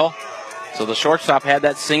Michelle. So the shortstop had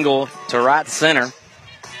that single to right center.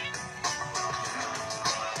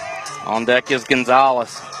 On deck is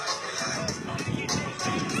Gonzalez.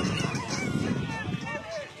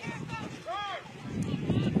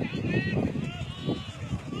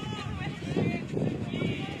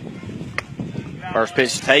 First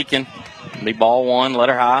pitch taken. Be ball 1, let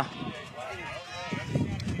her high.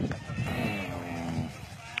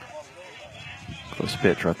 Close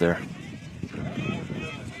pitch right there.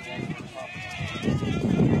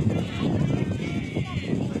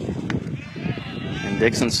 And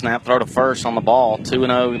Dixon snap throw to first on the ball.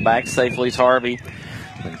 2-0. Back safely is Harvey.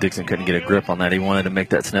 Dixon couldn't get a grip on that. He wanted to make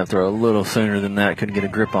that snap throw a little sooner than that. Couldn't get a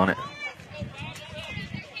grip on it.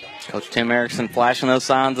 Coach Tim Erickson flashing those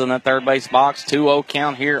signs in that third base box. 2-0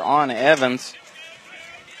 count here on Evans.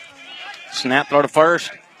 Snap throw to first.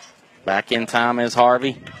 Back in time is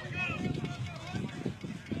Harvey.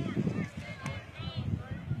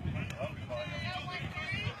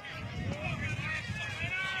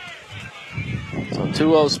 So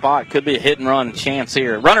 2-0 spot. Could be a hit and run chance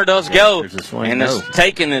here. Runner does go. And it's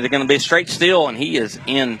taken. It's going to be a straight steal, and he is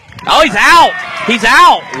in. Oh, he's out. He's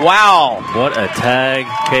out. Wow. What a tag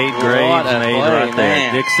Cade Graves made right there.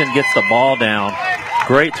 Man. Dixon gets the ball down.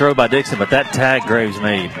 Great throw by Dixon, but that tag Graves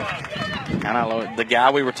made. And I love the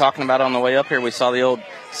guy we were talking about on the way up here. We saw the old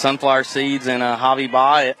sunflower seeds and Javi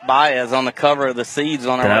Baez on the cover of the seeds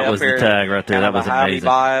on our way up here. That was the tag right there. That was amazing. Javi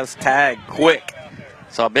Baez tag quick.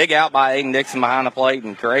 So a big out by Aiden Dixon behind the plate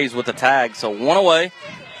and Graves with the tag. So 1 away.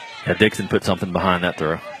 Yeah, Dixon put something behind that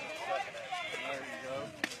throw.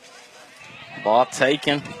 Ball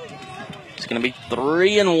taken. It's going to be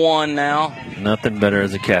 3-1 now. Nothing better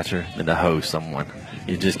as a catcher than to host someone.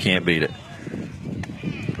 You just can't beat it.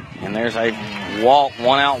 And there's a walk,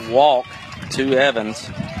 1-out walk to Evans.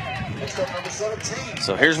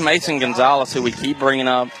 So here's Mason Gonzalez, who we keep bringing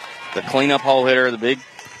up, the cleanup hole hitter, the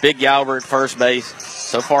big guy over at first base.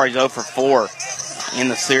 So far, he's 0 for 4 in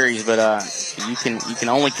the series, but you can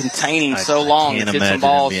only contain him so long. I can't imagine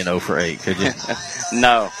him being 0 for 8, could you?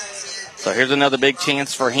 No. So here's another big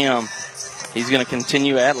chance for him. He's going to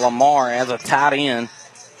continue at Lamar as a tight end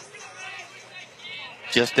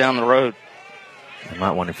just down the road. I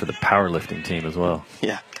might want him for the powerlifting team as well.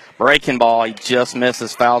 Yeah. Breaking ball. He just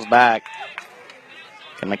misses, fouls back.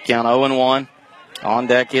 Going to count 0-1. On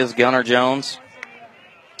deck is Gunnar Jones.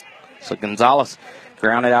 So Gonzalez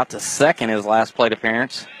grounded out to second his last plate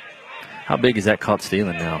appearance. How big is that caught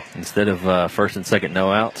stealing now? Instead of first and second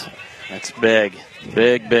no outs? That's big.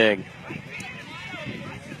 Big, big.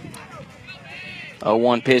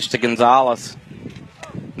 0-1 pitch to Gonzalez.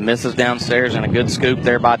 Misses downstairs, and a good scoop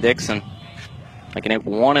there by Dixon. Making it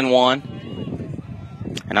 1-1.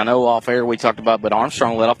 And I know off air we talked about, but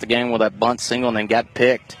Armstrong led off the game with that bunt single and then got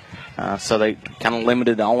picked. So they kind of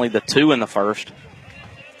limited to only the 2 in the first.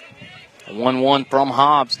 1-1 from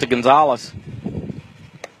Hobbs to Gonzalez.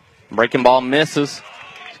 Breaking ball misses.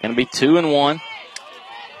 It's going to be 2-1.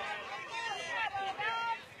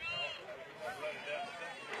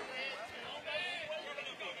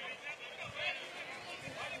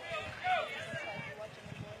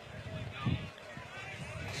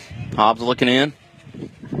 Hobbs looking in.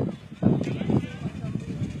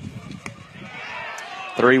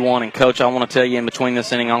 3-1, and Coach, I want to tell you in between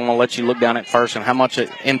this inning, I'm going to let you look down at first and how much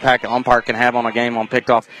impact an umpire can have on a game on picked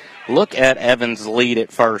off. Look at Evans' lead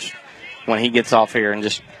at first when he gets off here, and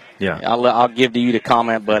just I'll give to you to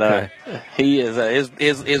comment, but okay. He is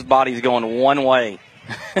his body's going one way.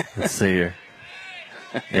 Let's see here.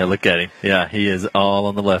 Yeah, look at him. Yeah, he is all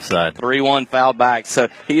on the left side. 3-1 foul back. So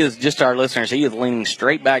he is, just our listeners, he is leaning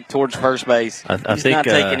straight back towards first base. He's not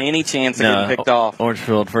taking any chance of getting picked off.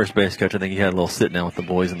 Orangefield first base coach, I think he had a little sit down with the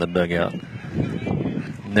boys in the dugout.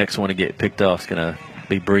 Next one to get picked off is going to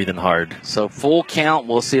be breathing hard. So full count.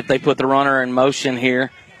 We'll see if they put the runner in motion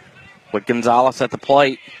here with Gonzalez at the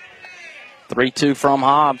plate. 3-2 from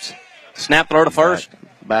Hobbs. Snap throw to first.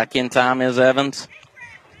 Back in time is Evans.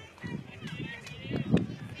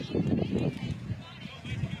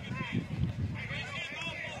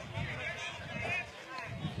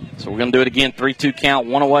 So we're going to do it again. 3-2 count,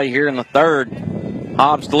 1 away here in the third.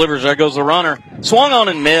 Hobbs delivers. There goes the runner. Swung on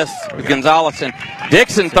and missed with Gonzalez. And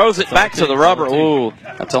Dixon throws it back to the rubber. Ooh,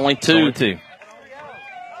 that's only 2.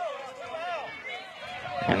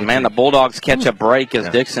 And, man, the Bulldogs catch a break as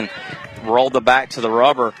Dixon rolled the back to the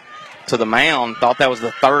rubber to the mound. Thought that was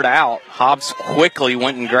the third out. Hobbs quickly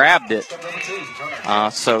went and grabbed it.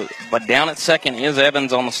 But down at second is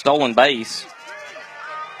Evans on the stolen base.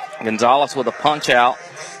 Gonzalez with a punch out.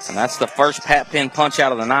 And that's the first Pat Penn punch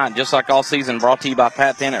out of the night, just like all season, brought to you by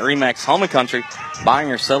Pat Penn at RE/MAX Home & Country.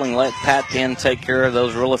 Buying or selling, let Pat Penn take care of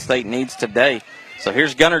those real estate needs today. So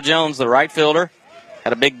here's Gunnar Jones, the right fielder.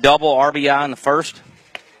 Had a big double RBI in the first.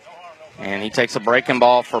 And he takes a breaking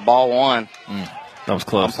ball for ball 1. That was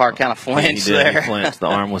close. Umpire kind of flinched there. He flinched. The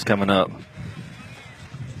arm was coming up.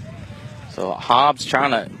 So Hobbs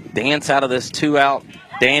trying to dance out of this 2-out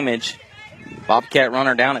damage. Bobcat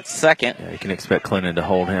runner down at second. Yeah, you can expect Clinton to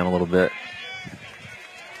hold him a little bit.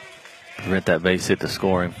 Prevent that base hit to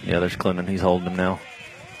score him. Yeah, there's Clinton. He's holding him now.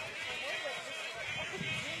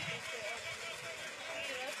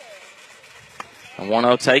 And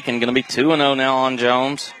 1-0 taken. Going to be 2-0 now on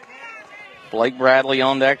Jones. Blake Bradley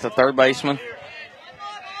on deck, the third baseman.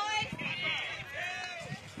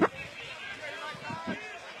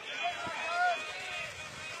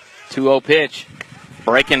 Two-0 pitch.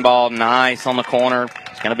 Breaking ball, nice on the corner.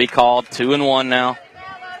 It's going to be called 2-1 now.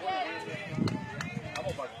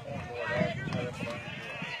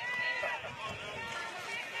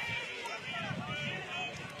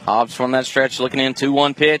 Hobbs from that stretch looking in,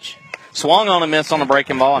 2-1 pitch. Swung on a miss on the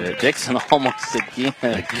breaking ball, and Dixon almost again.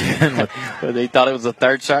 They thought it was a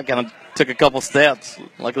third shot, kind of took a couple steps.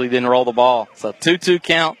 Luckily didn't roll the ball. So 2-2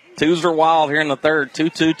 count. Twos are wild here in the third.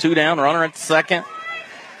 2-2, 2 down, runner at second.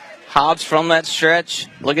 Hobbs from that stretch,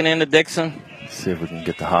 looking into Dixon. Let's see if we can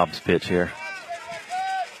get the Hobbs pitch here.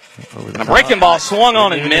 And a breaking ball swung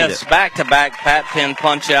on and missed. Back-to-back Pat Penn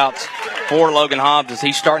punch-outs for Logan Hobbs as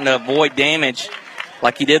he's starting to avoid damage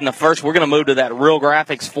like he did in the first. We're going to move to that Real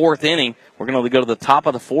Graphics fourth inning. We're going to go to the top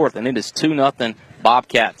of the fourth, and it is 2-0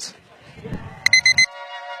 Bobcats.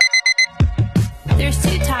 There's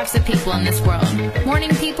 2 types of people in this world.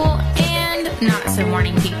 Morning people and not so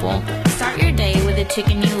morning people. Start your day with a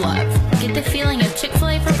chicken you love. Get the feeling of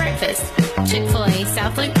Chick-fil-A for breakfast. Chick-fil-A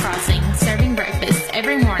South Loop Crossing, serving breakfast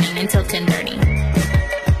every morning until 10:30.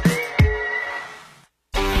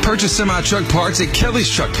 Purchase semi-truck parts at Kelly's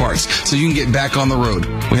Truck Parts so you can get back on the road.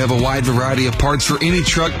 We have a wide variety of parts for any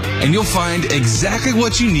truck, and you'll find exactly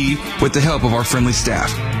what you need with the help of our friendly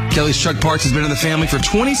staff. Kelly's Truck Parts has been in the family for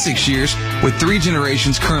 26 years with 3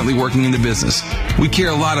 generations currently working in the business. We care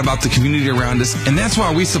a lot about the community around us, and that's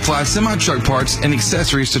why we supply semi-truck parts and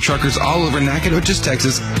accessories to truckers all over Nacogdoches,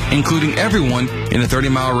 Texas, including everyone in a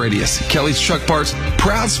 30-mile radius. Kelly's Truck Parts,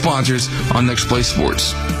 proud sponsors on Next Play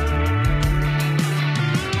Sports.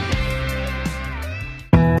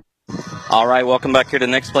 All right, welcome back here to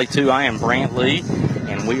Next Play 2. I am Brant Lee,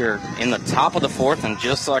 and we are in the top of the 4th, and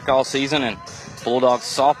just like all season, and Bulldogs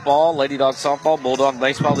softball, Lady Dogs softball, Bulldog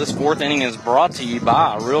baseball. This 4th inning is brought to you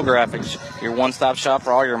by Real Graphics, your one-stop shop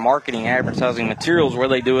for all your marketing, advertising materials, where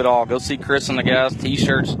they do it all. Go see Chris and the guys,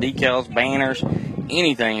 T-shirts, decals, banners,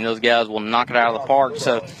 anything. Those guys will knock it out of the park.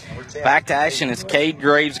 So back to action is Cade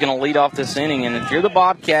Graves going to lead off this inning, and if you're the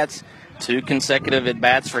Bobcats, 2 consecutive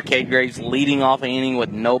at-bats for Cade Graves, leading off an inning with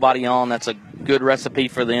nobody on. That's a good recipe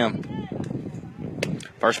for them.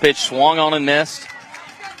 First pitch swung on and missed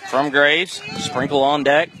from Graves. Sprinkle on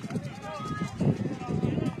deck.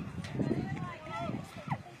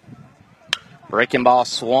 Breaking ball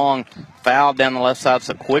swung, fouled down the left side,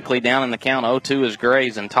 so quickly down in the count. 0-2 is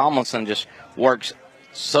Graves, and Tomlinson just works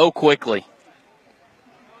so quickly.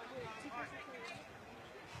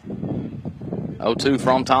 0-2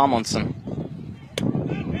 from Tomlinson.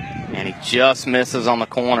 And he just misses on the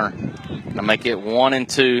corner. Gonna make it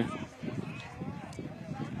 1-2.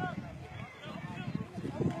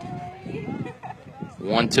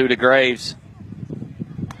 One, 2 to Graves.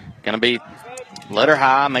 Gonna be letter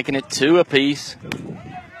high, making it 2 apiece.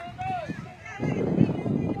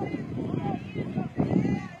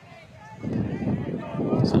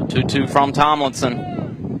 So 2-2 from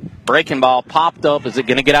Tomlinson. Breaking ball popped up. Is it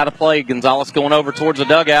going to get out of play? Gonzalez going over towards the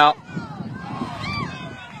dugout.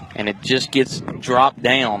 And it just gets dropped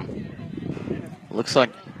down. Looks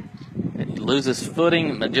like it loses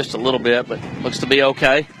footing just a little bit, but looks to be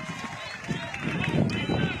okay.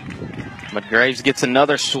 But Graves gets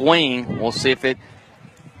another swing. We'll see if it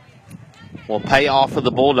will pay off for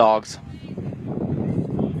the Bulldogs.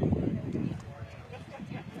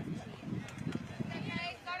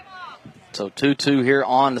 So 2-2 here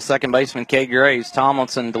on the second baseman, Cade Graves.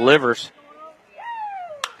 Tomlinson delivers.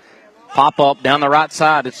 Pop up down the right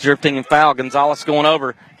side. It's drifting and foul. Gonzalez going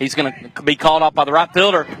over. He's going to be called off by the right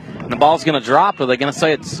fielder. And the ball's going to drop. Are they going to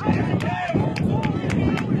say it's...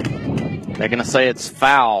 They're going to say it's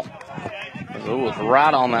foul. It was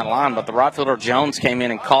right on that line, but the right fielder Jones came in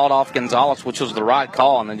and called off Gonzalez, which was the right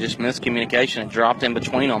call, and then just miscommunication. It dropped in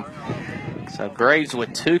between them. So Graves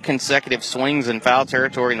with 2 consecutive swings in foul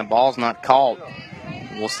territory, and the ball's not called.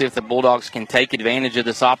 We'll see if the Bulldogs can take advantage of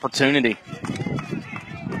this opportunity.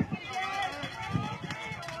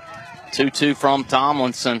 2-2 from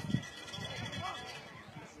Tomlinson.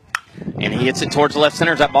 And he hits it towards left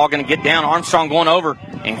center. Is that ball going to get down? Armstrong going over,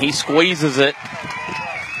 and he squeezes it.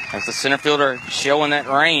 As the center fielder showing that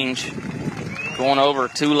range, going over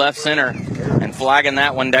to left center and flagging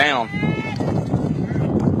that one down.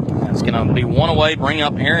 It's going to be one away, bring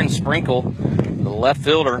up Aaron Sprinkle, the left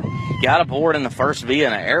fielder. Got aboard in the first via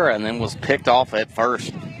an error and then was picked off at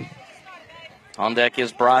first. On deck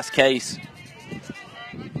is Bryce Case.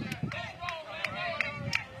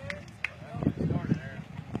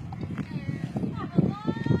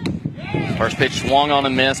 First pitch swung on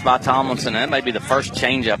and missed by Tomlinson. That may be the first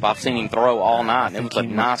changeup I've seen him throw all night. It was a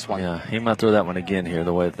nice one. Yeah, he might throw that one again here,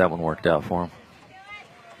 the way that one worked out for him.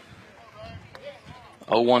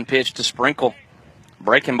 0-1 pitch to Sprinkle.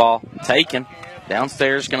 Breaking ball taken.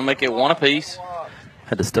 Downstairs, going to make it 1 apiece.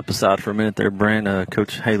 Had to step aside for a minute there, Brand.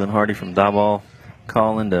 Coach Halen Hardy from Diboll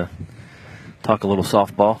calling to talk a little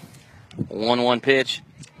softball. 1-1 pitch.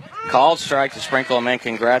 Called strike to Sprinkle. Man,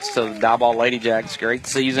 congrats to the Diboll Lady Jacks. Great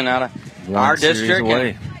season out of our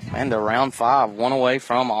district. And to round 5, 1 away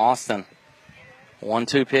from Austin.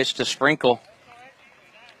 1-2 pitch to Sprinkle.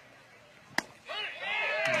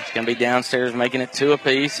 It's going to be downstairs, making it 2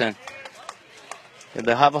 apiece. And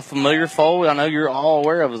they have a familiar foe I know you're all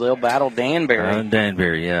aware of. They'll battle Danbury.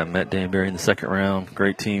 Danbury, yeah. Met Danbury in the second round.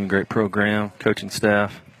 Great team, great program, coaching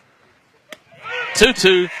staff.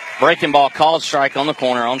 2-2. Breaking ball, called strike on the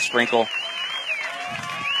corner on Sprinkle.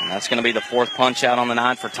 And that's going to be the 4th punch out on the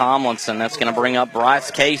night for Tomlinson. That's going to bring up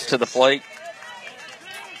Bryce Case to the plate.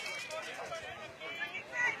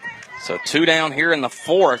 So 2 down here in the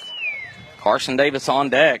 4th. Carson Davis on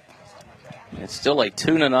deck. It's still a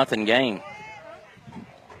 2-0 game.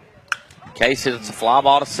 Case hits a fly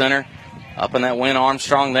ball to center. Up in that win,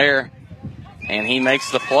 Armstrong there. And he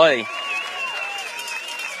makes the play.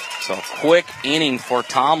 So quick inning for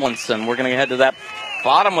Tomlinson. We're going to head to that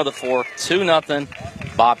bottom of the 4th. 2-0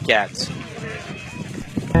 Bobcats.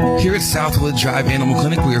 Here at Southwood Drive Animal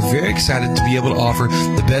Clinic, we are very excited to be able to offer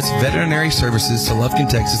the best veterinary services to Lufkin,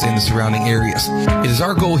 Texas and the surrounding areas. It is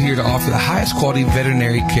our goal here to offer the highest quality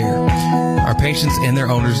veterinary care. Our patients and their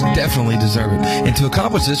owners definitely deserve it. And to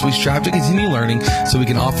accomplish this, we strive to continue learning so we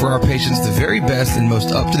can offer our patients the very best and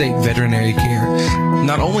most up-to-date veterinary care.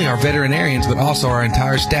 Not only our veterinarians, but also our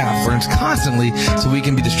entire staff learns constantly so we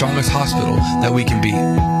can be the strongest hospital that we can be.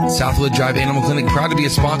 Southwood Drive Animal Clinic, proud to be a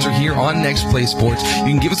sponsor here on Next Play Sports. You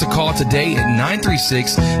can give us a call today at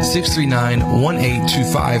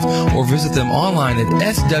 936-639-1825 or visit them online at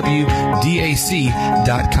swdac.com.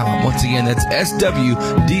 Once again, that's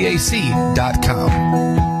swdac.com.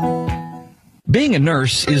 Being a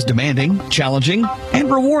nurse is demanding, challenging, and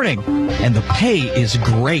rewarding, and the pay is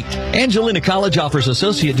great. Angelina College offers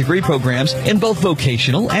associate degree programs in both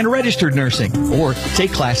vocational and registered nursing, or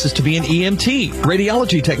take classes to be an EMT,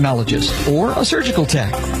 radiology technologist, or a surgical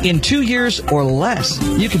tech. In 2 years or less,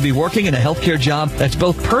 you can be working in a healthcare job that's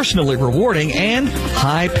both personally rewarding and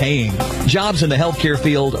high paying. Jobs in the healthcare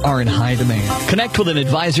field are in high demand. Connect with an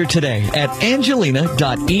advisor today at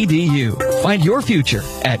angelina.edu. Find your future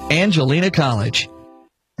at Angelina College.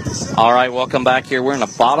 All right, welcome back here. We're in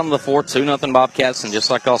the bottom of the fourth, 2-0 Bobcats, and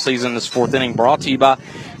just like all season, this fourth inning brought to you by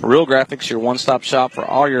Real Graphics, your one-stop shop for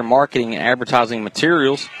all your marketing and advertising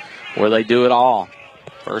materials, where they do it all.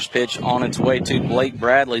 First pitch on its way to Blake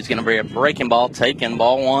Bradley. He's going to be a breaking ball, taken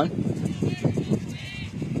ball one.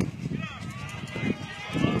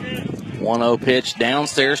 1-0 pitch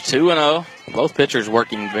downstairs, 2-0. Both pitchers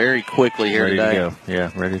working very quickly here today. Ready to go.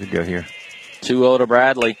 Yeah, ready to go here. 2-0 to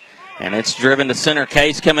Bradley. And it's driven to center.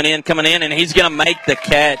 Case coming in, and he's going to make the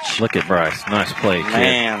catch. Look at Bryce. Nice play, kid.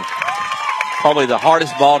 Man, probably the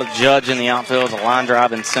hardest ball to judge in the outfield is a line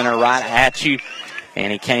drive in center right at you.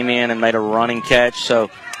 And he came in and made a running catch. So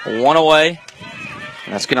one away.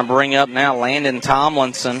 And that's going to bring up now Landon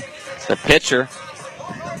Tomlinson, the pitcher,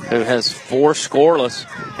 who has 4 scoreless.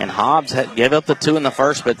 And Hobbs gave up the 2 in the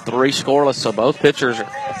first, but 3 scoreless. So both pitchers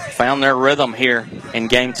found their rhythm here in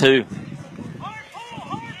game 2.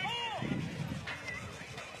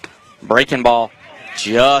 Breaking ball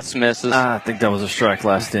just misses. I think that was a strike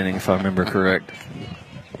last inning, if I remember correct.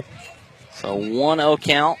 So 1-0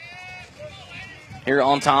 count here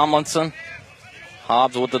on Tomlinson.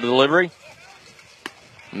 Hobbs with the delivery.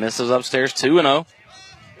 Misses upstairs, 2-0.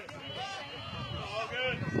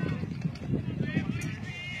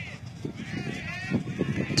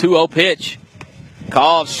 Two-0 pitch.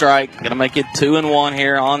 Called strike. Going to make it 2-1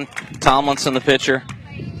 here on Tomlinson, the pitcher.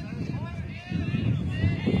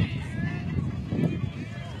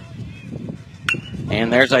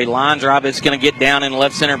 And there's a line drive. It's going to get down in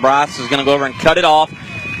left center. Bryce is going to go over and cut it off.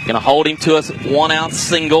 Going to hold him to a 1-out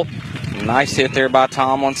single. Nice hit there by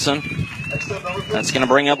Tomlinson. That's going to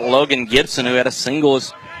bring up Logan Gibson, who had a single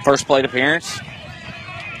his first plate appearance.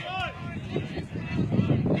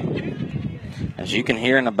 As you can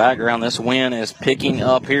hear in the background, this wind is picking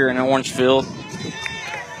up here in Orangefield.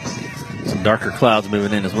 Some darker clouds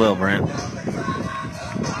moving in as well, Brent.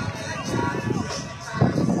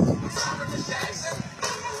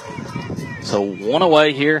 So 1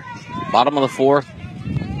 away here, bottom of the fourth.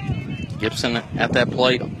 Gibson at that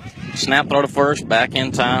plate. Snap throw to first, back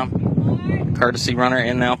in time. Courtesy runner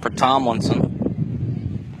in now for Tomlinson.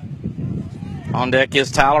 On deck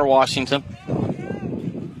is Tyler Washington.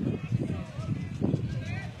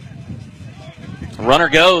 Runner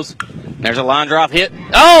goes. There's a line drive hit.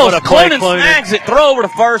 Oh, Cloonan snags it. Throw over to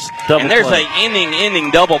first. Double and there's play. a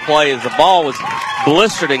ending double play as the ball was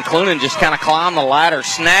blistered, and Cloonan just kind of climbed the ladder,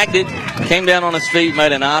 snagged it, came down on his feet,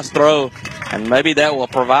 made a nice throw. And maybe that will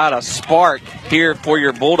provide a spark here for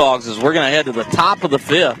your Bulldogs as we're going to head to the top of the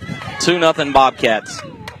fifth. 2-0 Bobcats.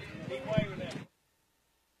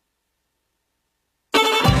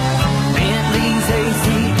 Bentley's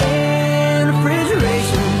AC and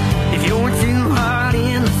refrigeration. If you're too hot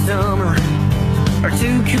in the summer or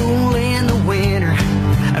too cool in the winter,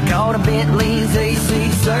 I called a Bentley's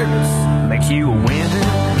AC service. Makes you a winner.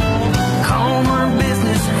 Home or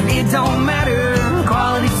business, it don't matter.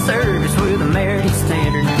 Quality service with American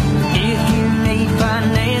Standard. If you need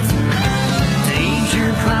financing to ease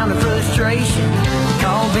your climate frustration, call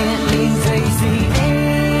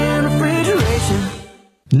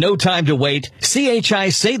no time to wait, CHI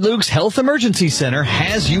St. Luke's Health Emergency Center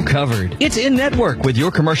has you covered. It's in-network with your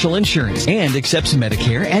commercial insurance and accepts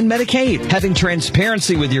Medicare and Medicaid, having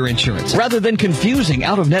transparency with your insurance rather than confusing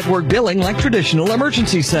out-of-network billing like traditional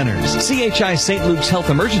emergency centers. CHI St. Luke's Health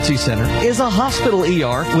Emergency Center is a hospital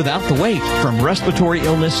ER without the wait, from respiratory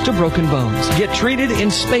illness to broken bones. Get treated in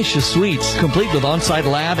spacious suites, complete with on-site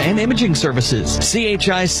lab and imaging services.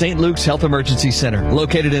 CHI St. Luke's Health Emergency Center,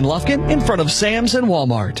 located in Lufkin, in front of Sam's and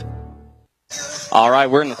Walmart. All right,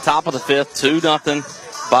 we're in the top of the fifth,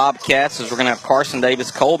 2-0 Bobcats, as we're going to have Carson Davis,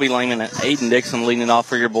 Colby Lehman, and Aiden Dixon leading it off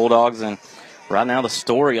for your Bulldogs. And right now the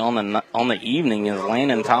story on the evening is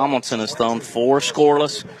Landon Tomlinson has thrown 4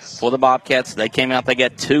 scoreless for the Bobcats. They came out, they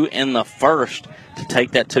got 2 in the first to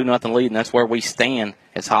take that 2-0 lead, and that's where we stand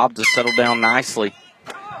as Hobbs has settled down nicely.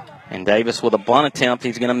 And Davis with a bunt attempt,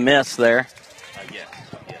 he's going to miss there.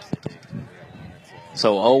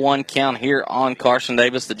 So 0-1 count here on Carson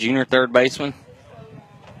Davis, the junior third baseman.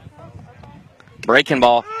 Breaking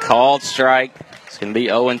ball, called strike. It's going to be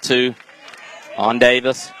 0-2 on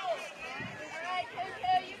Davis.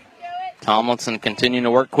 Tomlinson continuing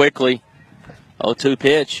to work quickly. 0-2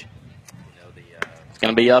 pitch. It's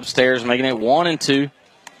going to be upstairs, making it 1-2.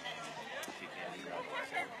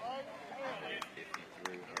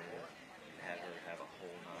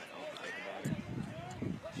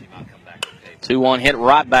 2-1 hit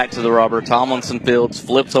right back to the rubber. Tomlinson fields,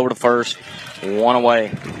 flips over to first, 1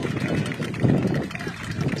 away.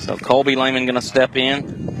 So Colby Lehman going to step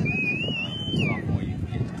in.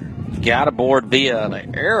 Got aboard via the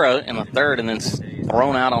error in the third and then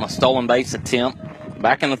thrown out on a stolen base attempt.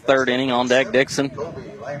 Back in the third inning, on deck Dixon.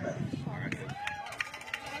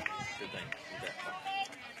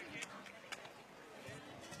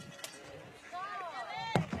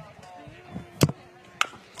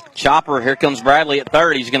 Chopper, here comes Bradley at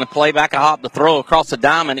third. He's going to play back a hop. The throw across the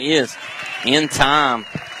diamond is in time.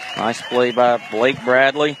 Nice play by Blake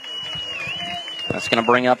Bradley. That's going to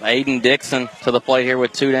bring up Aiden Dixon to the plate here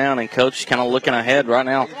with 2 down, and Coach kind of looking ahead right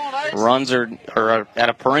now. Runs are at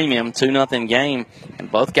a premium, 2-0 game,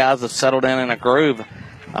 and both guys have settled in a groove.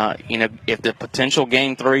 If the potential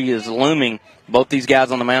Game 3 is looming, both these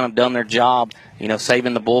guys on the mound have done their job,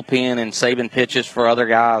 saving the bullpen and saving pitches for other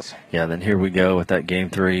guys. Yeah, then here we go with that Game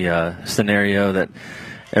 3 scenario that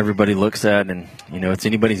everybody looks at, and, it's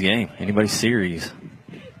anybody's game, anybody's series.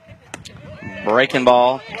 Breaking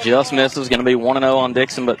ball, just misses, going to be 1-0 on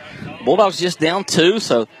Dixon, but Bulldogs just down 2,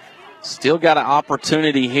 so still got an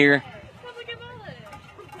opportunity here.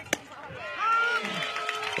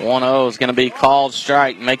 1-0 is going to be called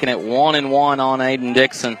strike, making it 1-1 on Aiden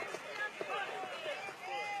Dixon.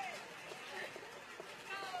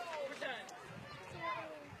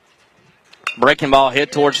 Breaking ball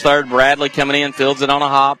hit towards third. Bradley coming in, fields it on a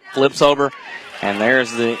hop, flips over, and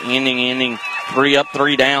there's the ending. 3 up,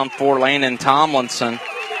 3 down for Landon Tomlinson.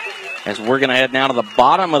 As we're going to head now to the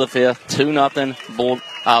bottom of the fifth, 2-0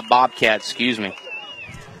 Bobcats,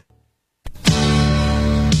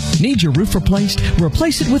 Need your roof replaced?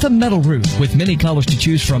 Replace it with a metal roof with many colors to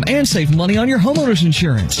choose from and save money on your homeowner's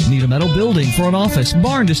insurance. Need a metal building for an office,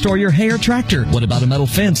 barn to store your hay or tractor? What about a metal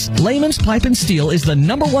fence? Lehman's Pipe and Steel is the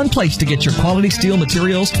 #1 place to get your quality steel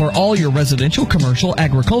materials for all your residential, commercial,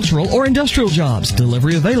 agricultural, or industrial jobs.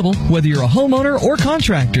 Delivery available whether you're a homeowner or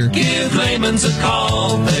contractor. Give Lehman's a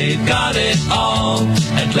call, they've got it all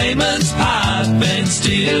at Lehman's Pipe and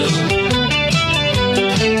Steel.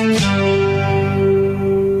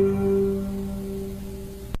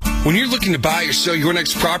 When you're looking to buy or sell your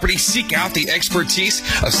next property, seek out the expertise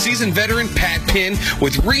of seasoned veteran Pat Penn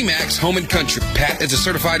with RE/MAX Home and Country. Pat is a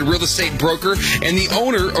certified real estate broker and the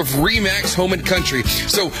owner of RE/MAX Home and Country.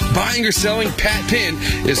 So buying or selling, Pat Penn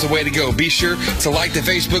is the way to go. Be sure to like the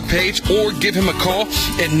Facebook page or give him a call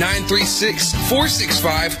at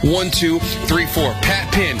 936-465-1234.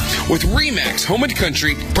 Pat Penn with RE/MAX Home and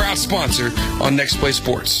Country, proud sponsor on Next Play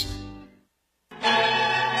Sports.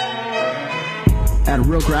 At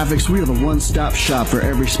Real Graphics, we are the one-stop shop for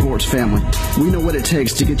every sports family. We know what it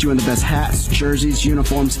takes to get you in the best hats, jerseys,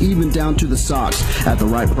 uniforms, even down to the socks at the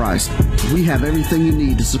right price. We have everything you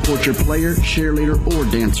need to support your player, cheerleader, or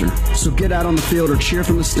dancer. So get out on the field or cheer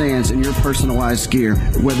from the stands in your personalized gear.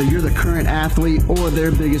 Whether you're the current athlete or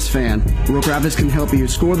their biggest fan, Real Graphics can help you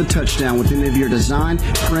score the touchdown with any of your design,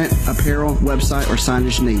 print, apparel, website, or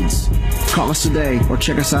signage needs. Call us today or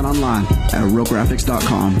check us out online at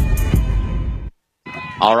realgraphics.com.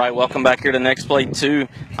 All right, welcome back here to Next Play 2.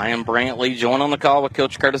 I am Brant Lee, joined on the call with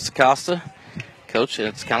Coach Curtis Acosta. Coach,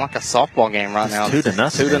 it's kind of like a softball game right now.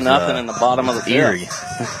 2-0. 2-0 in the bottom of the eerie.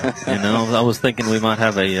 fifth. I was thinking we might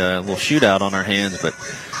have a little shootout on our hands, but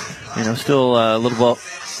still a little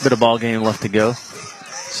Bit of ball game left to go.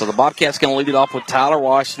 So the Bobcats going to lead it off with Tyler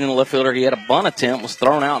Washington, the left fielder. He had a bunt attempt, was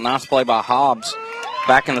thrown out. Nice play by Hobbs.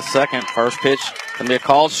 Back in the second. First pitch going to be a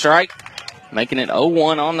called strike, making it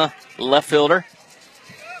 0-1 on the left fielder.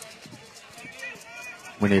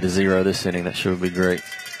 We need a 0 this inning. That sure would be great.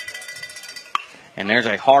 And there's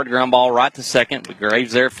a hard ground ball right to second. But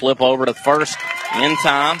Graves there, flip over to first in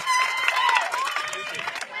time.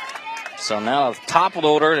 So now top of the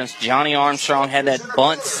order, it's Johnny Armstrong. Had that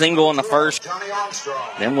bunt single in the first.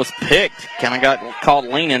 Then was picked. Kind of got caught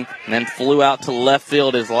leaning and then flew out to left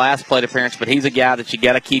field his last plate appearance. But he's a guy that you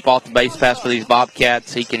got to keep off the base pass for these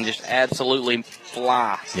Bobcats. He can just absolutely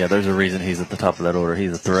fly. Yeah, there's a reason he's at the top of that order.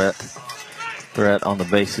 He's a threat. Threat on the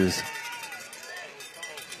bases.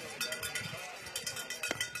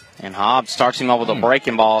 And Hobbs starts him off with a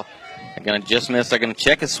breaking ball. They're going to just miss. They're going to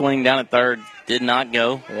check his swing down at third. Did not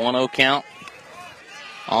go. 1-0 count.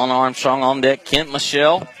 On Armstrong on deck. Kent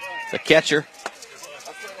Michelle, the catcher.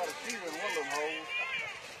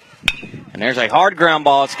 And there's a hard ground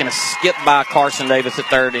ball. It's going to skip by Carson Davis at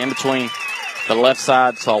third in between the left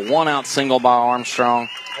side. So a 1-out single by Armstrong.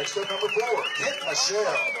 Next up, number 4, Kent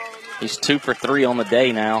Michelle. He's 2 for 3 on the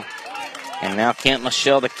day now. And now Kent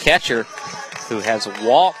Michelle, the catcher, who has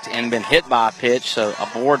walked and been hit by a pitch. So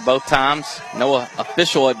aboard both times. No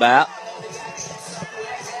official at bat.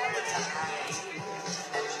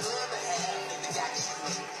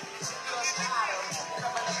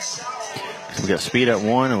 We got speed at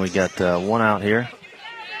 1, and we got 1 out here.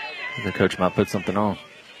 The coach might put something on.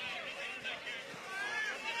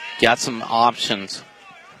 Got some options.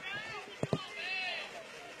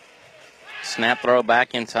 Snap throw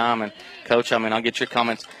back in time. And, Coach, I'll get your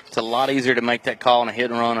comments. It's a lot easier to make that call on a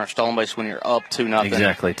hit and run or stolen base when you're up 2-0.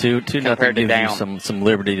 Exactly. 2-0 gives you some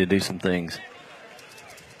liberty to do some things.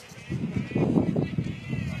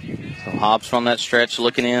 So Hobbs from that stretch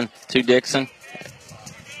looking in to Dixon.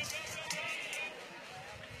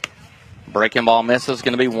 Breaking ball misses.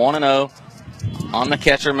 Going to be 1-0 on the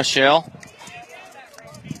catcher, Michelle.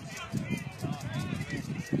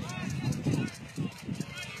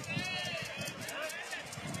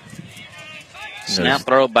 Snap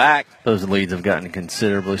throw back. Those leads have gotten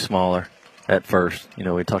considerably smaller at first.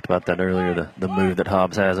 We talked about that earlier, the move that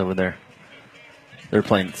Hobbs has over there. They're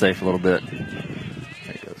playing it safe a little bit.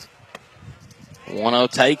 There it goes.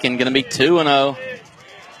 1-0 taken. Going to be 2-0.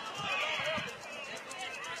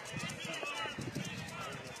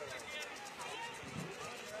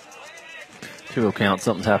 Two-0 count.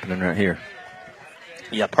 Something's happening right here.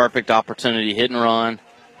 Yeah, perfect opportunity. Hit and run.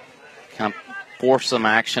 Kind of force some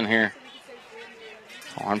action here.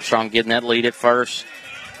 Armstrong getting that lead at first.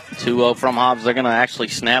 2-0 from Hobbs. They're going to actually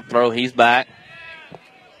snap throw. He's back.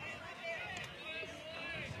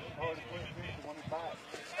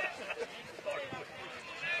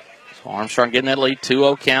 So Armstrong getting that lead.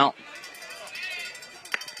 2-0 count.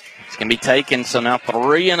 It's going to be taken. So now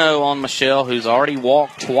 3-0 on Michelle, who's already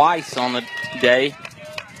walked twice on the day.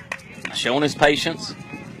 Showing his patience.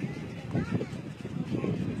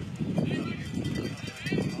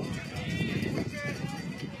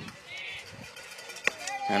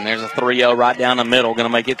 And there's a 3-0 right down the middle. Going to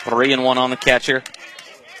make it 3-1 on the catcher.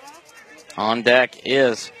 On deck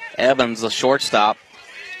is Evans, the shortstop.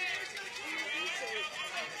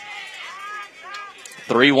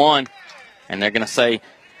 3-1. And they're going to say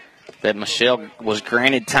that Michelle was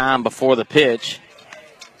granted time before the pitch.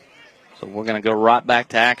 So we're going to go right back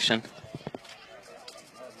to action.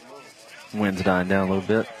 Wind's dying down a little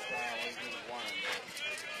bit.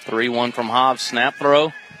 3-1 from Hobbs. Snap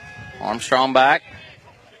throw. Armstrong back.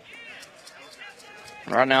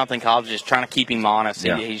 Right now, I think Hobbs is just trying to keep him honest.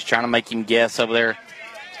 Yeah. He's trying to make him guess over there.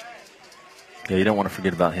 Yeah, you don't want to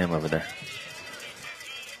forget about him over there.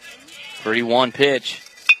 3-1 pitch.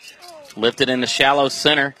 Lifted into shallow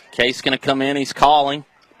center. Case going to come in. He's calling.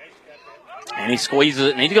 And he squeezes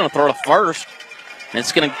it, and he's going to throw to first. And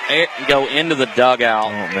it's going to go into the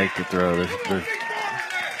dugout. Don't make the throw. There's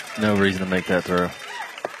no reason to make that throw.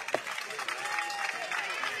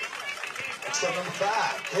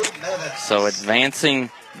 So advancing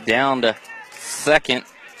down to second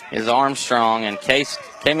is Armstrong, and Case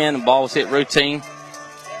came in, the ball was hit routine.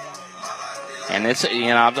 And this,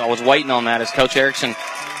 I was waiting on that as Coach Erickson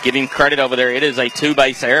give him credit over there. It is a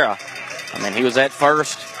 2-base error. He was at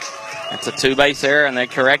first. It's a 2-base error, and they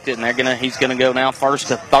correct it, and he's gonna go now first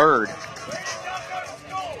to third.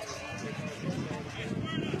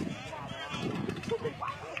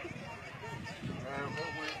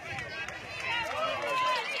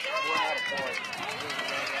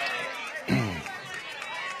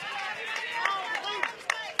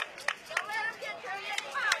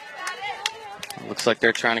 Looks like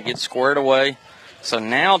they're trying to get squared away. So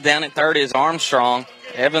now down at third is Armstrong.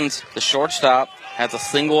 Evans, the shortstop, has a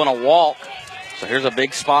single and a walk. So here's a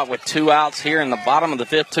big spot with 2 outs here in the bottom of the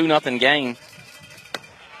 5th, 2-0 game.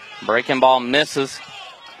 Breaking ball misses.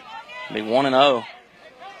 Be 1-0.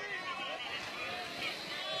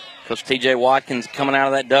 Coach T.J. Watkins coming out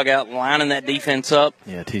of that dugout, lining that defense up.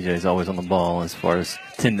 Yeah, TJ's always on the ball as far as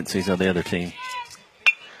tendencies of the other team.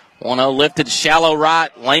 1-0 lifted, shallow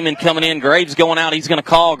right. Lehman coming in. Graves going out. He's going to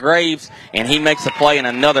call Graves, and he makes a play, and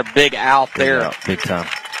another big out there. Out, big time.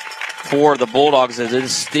 For the Bulldogs, as it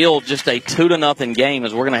is still just a 2-0 game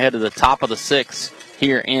as we're going to head to the top of the 6th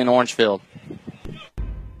here in Orangefield.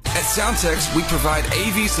 At Soundtex, we provide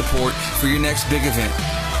AV support for your next big event.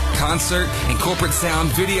 Concert and corporate sound,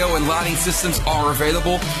 video, and lighting systems are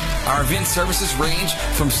available. Our event services range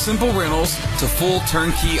from simple rentals to full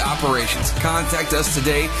turnkey operations. Contact us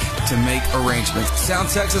today to make arrangements.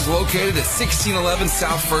 Soundtex is located at 1611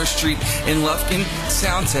 South 1st Street in Lufkin.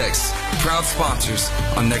 Soundtex, proud sponsors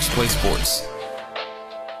on Next Play Sports.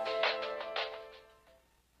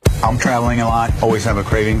 I'm traveling a lot, always have a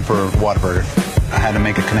craving for Whataburger. I had to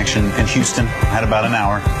make a connection in Houston. I had about an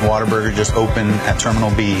hour. Whataburger just opened at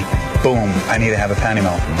Terminal B. Boom, I need to have a patty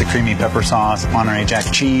melt. The creamy pepper sauce, Monterey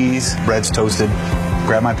Jack cheese, bread's toasted.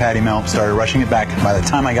 Grabbed my patty melt, started rushing it back. By the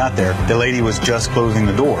time I got there, the lady was just closing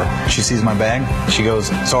the door. She sees my bag. She goes,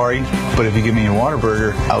 sorry, but if you give me your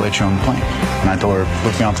Whataburger, I'll let you on the plane. And I told her,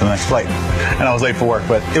 book me on to the next flight. And I was late for work,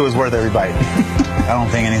 but it was worth every bite. I don't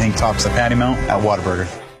think anything tops the patty melt at Whataburger.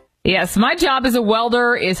 Yes, my job as a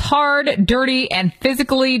welder is hard, dirty, and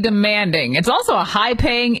physically demanding. It's also a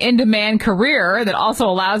high-paying, in-demand career that also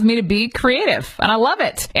allows me to be creative, and I love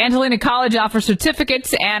it. Angelina College offers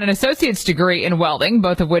certificates and an associate's degree in welding,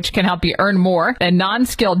 both of which can help you earn more than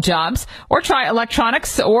non-skilled jobs, or try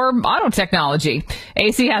electronics or auto technology.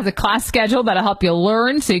 AC has a class schedule that'll help you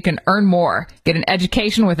learn so you can earn more. Get an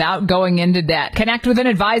education without going into debt. Connect with an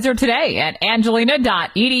advisor today at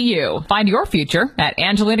angelina.edu. Find your future at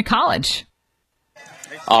Angelina College.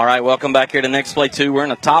 All right, welcome back here to Next Play 2. We're in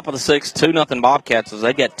the top of the 6th, 2-0 Bobcats as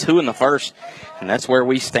they got 2 in the first, and that's where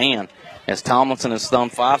we stand. As Tomlinson has thrown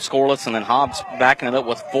 5 scoreless, and then Hobbs backing it up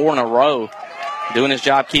with 4 in a row, doing his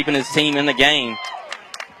job keeping his team in the game.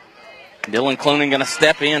 Dylan Clunan going to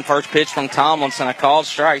step in. First pitch from Tomlinson, a called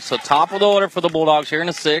strike. So top of the order for the Bulldogs here in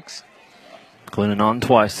the 6th. Clunan on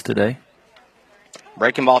twice today.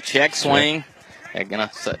 Breaking ball check swing. They're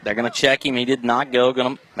gonna check him. He did not go.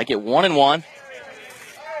 Gonna make it 1-1.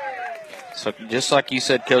 So just like you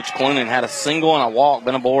said, Coach, Clunan had a single and a walk,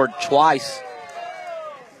 been aboard twice.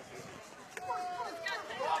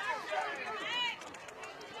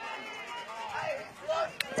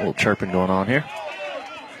 A little chirping going on here.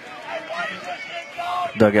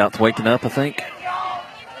 Dugout's waking up, I think.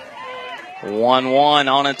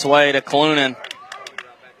 1-1 on its way to Clunan.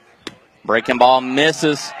 Breaking ball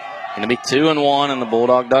misses. Going to be 2-1 in the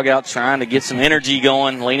Bulldog dugout, trying to get some energy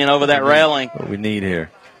going, leaning over that railing. What we need here.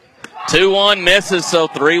 2-1 misses, so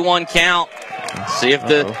 3-1 count. See if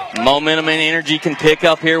the momentum and energy can pick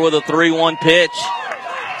up here with a 3-1 pitch.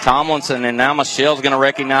 Tomlinson, and now Michelle's going to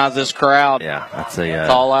recognize this crowd. Yeah, that's a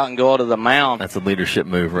call out and go to the mound. That's a leadership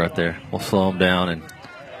move right there. We'll slow them down. And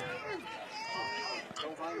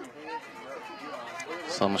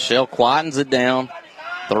so Michelle quietens it down.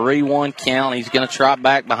 3-1 count. He's going to trot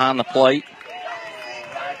back behind the plate.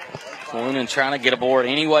 Clunan trying to get aboard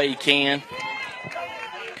any way he can.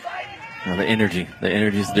 The energy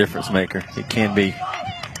is the difference maker. It can be.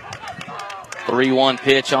 3-1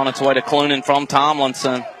 pitch on its way to Clunan from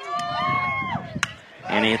Tomlinson.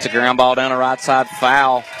 And he hits a ground ball down the right side,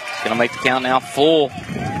 foul. It's going to make the count now full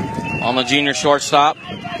on the junior shortstop.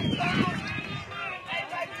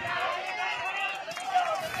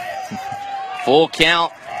 Full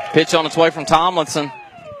count. Pitch on its way from Tomlinson.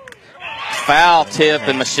 Foul tip,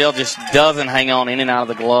 and Michelle just doesn't hang on in and out of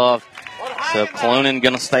the glove. So Clunan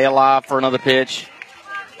going to stay alive for another pitch.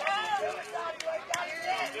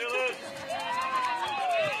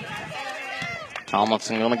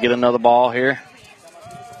 Tomlinson going to get another ball here.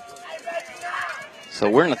 So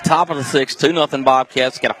we're in the top of the 6th, 2-0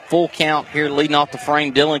 Bobcats. Got a full count here leading off the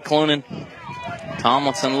frame. Dylan Clunan.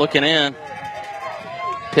 Tomlinson looking in.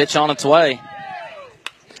 Pitch on its way.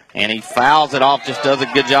 And he fouls it off, just does a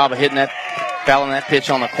good job of fouling that pitch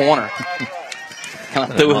on the corner.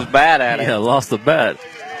 Kind of threw his bat at it. Yeah, lost the bat.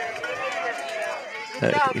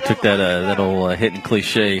 He took that old hitting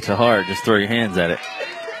cliche to heart. Just throw your hands at it.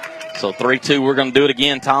 So 3-2, we're going to do it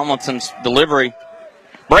again. Tomlinson's delivery.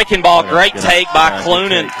 Breaking ball, great take by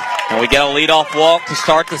Clunan. And we got a leadoff walk to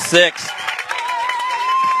start the 6th.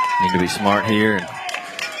 Need to be smart here and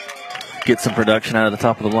get some production out of the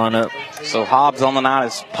top of the lineup. So Hobbs on the night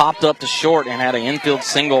has popped up to short and had an infield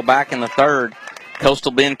single back in the third.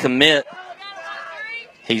 Coastal Bend commit.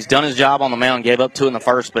 He's done his job on the mound, gave up 2 in the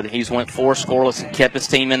first, but he's went 4 scoreless and kept his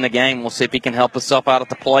team in the game. We'll see if he can help us up out at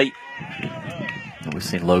the plate. We've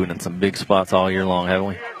seen Logan in some big spots all year long, haven't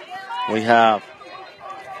we? We have.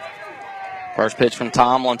 First pitch from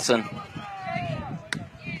Tomlinson.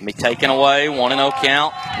 Be taken away, 1-0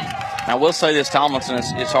 count. Now, I will say this, Tomlinson,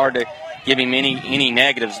 it's hard to give him any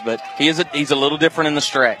negatives, but he's a little different in the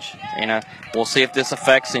stretch. You know, we'll see if this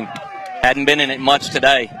affects him. Hadn't been in it much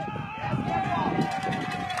today.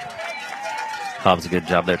 Hobbs, a good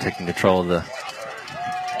job there taking control of the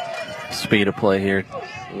speed of play here.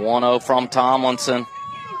 1-0 from Tomlinson.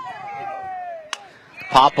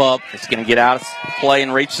 Pop up. It's going to get out of play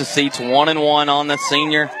and reach the seats. 1-1 on the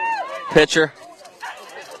senior pitcher.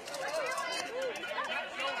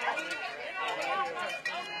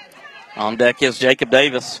 On deck is Jacob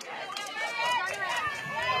Davis.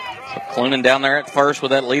 So Clunan down there at first with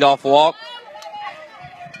that leadoff walk.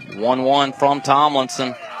 1-1 from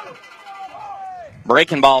Tomlinson.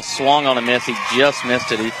 Breaking ball swung on a miss. He just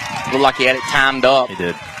missed it. He looked like he had it timed up. He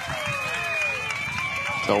did.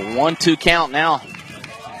 So 1-2 count now.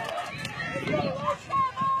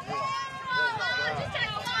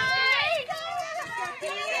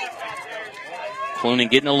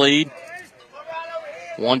 Clunan getting the lead.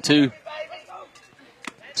 1-2.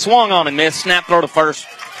 Swung on and missed. Snap throw to first.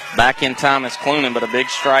 Back in time is Clunan, but a big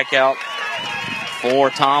strikeout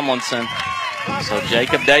for Tomlinson. So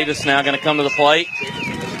Jacob Davis now going to come to the plate.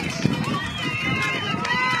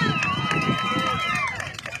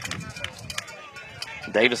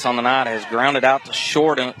 Davis on the night has grounded out to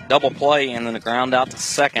short and double play, and then the ground out to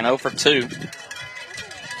second, 0 for 2.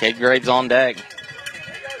 Cade Graves on deck.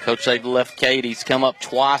 Coach, they've left Cade. He's come up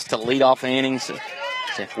twice to lead off the innings. So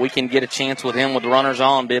if we can get a chance with him with runners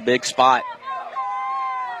on, be a big spot.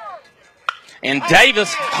 And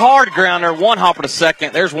Davis, hard grounder, 1 hopper to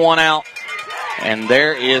second. There's 1 out. And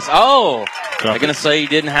there is, they're going to say he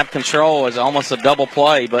didn't have control. It's almost a double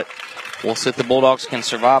play, but we'll see if the Bulldogs can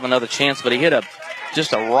survive another chance. But he hit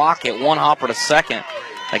just a rocket, 1 hopper to second.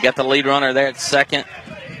 They got the lead runner there at second.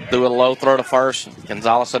 Threw a low throw to first.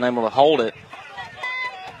 Gonzalez unable to hold it.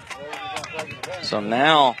 So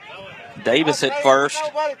now Davis at first.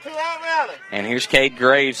 And here's Cade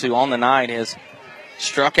Graves, who on the night has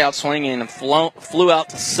struck out swinging and flew out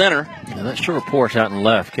to center. Yeah, that short porch out and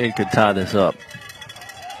left. Cade could tie this up.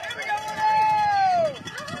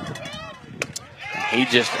 He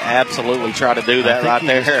just absolutely tried to do that right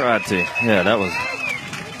there. He just tried to. Yeah, that was.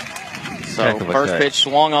 So first pitch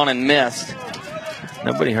swung on and missed.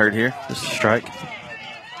 Nobody hurt here. Just a strike.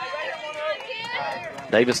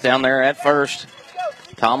 Davis down there at first.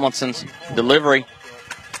 Tomlinson's delivery.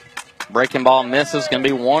 Breaking ball misses. Going to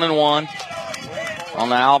be 1-1 on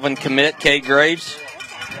the Alvin commit, Cade Graves.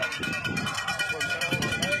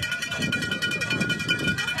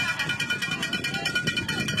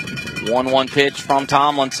 One pitch from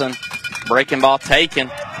Tomlinson. Breaking ball taken.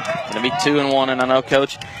 Going to be 2-1. And I know,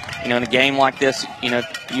 Coach, in a game like this,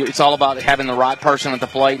 it's all about having the right person at the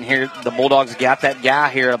plate. And here, the Bulldogs got that guy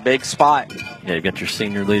here, a big spot. Yeah, you got your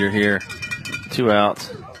senior leader here. 2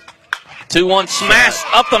 outs. 2-1 smash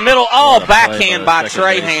up the middle. Oh, backhand by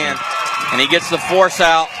Trahan. And he gets the force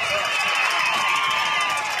out.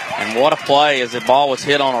 And what a play as the ball was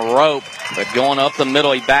hit on a rope. But going up the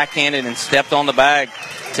middle, he backhanded and stepped on the bag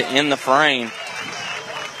to end the frame.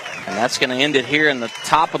 And that's going to end it here in the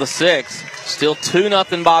top of the 6th. Still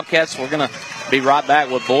 2-0 Bobcats. We're going to be right back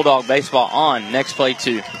with Bulldog Baseball on Next Play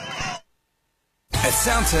 2. At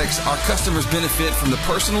Soundtex, our customers benefit from the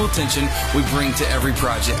personal attention we bring to every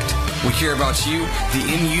project. We care about you, the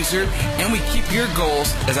end user, and we keep your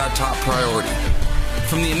goals as our top priority.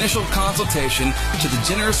 From the initial consultation to the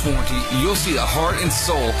generous warranty, you'll see the heart and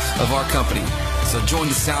soul of our company. So join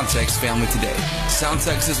the Soundtex family today.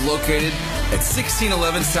 Soundtex is located at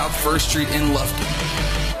 1611 South 1st Street in Lufkin.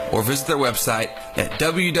 Or visit their website at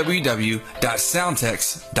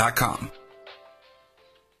www.soundtex.com.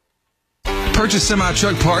 Purchase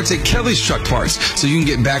semi-truck parts at Kelly's Truck Parts so you can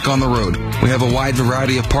get back on the road. We have a wide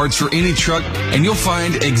variety of parts for any truck, and you'll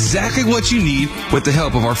find exactly what you need with the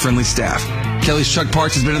help of our friendly staff. Kelly's Truck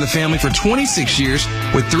Parts has been in the family for 26 years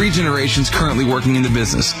with 3 generations currently working in the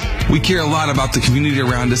business. We care a lot about the community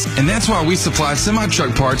around us, and that's why we supply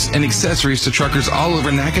semi-truck parts and accessories to truckers all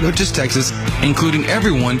over Nacogdoches, Texas, including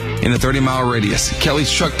everyone in a 30-mile radius.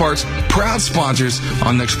 Kelly's Truck Parts, proud sponsors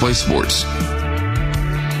on Next Play Sports.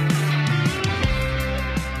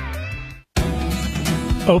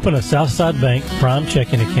 Open a Southside Bank Prime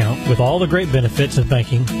checking account with all the great benefits of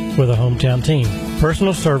banking with a hometown team.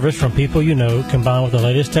 Personal service from people you know combined with the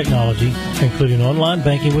latest technology, including online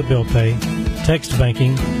banking with Bill Pay, text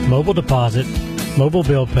banking, mobile deposit, mobile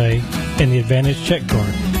bill pay, and the Advantage check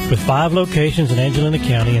card. With 5 locations in Angelina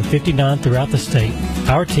County and 59 throughout the state,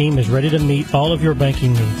 our team is ready to meet all of your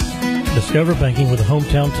banking needs. Discover banking with a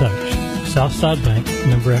hometown touch. Southside Bank,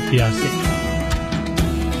 member FDIC.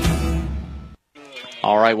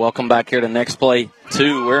 All right, welcome back here to Next Play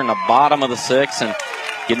 2. We're in the bottom of the 6th and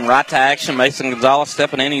getting right to action. Mason Gonzalez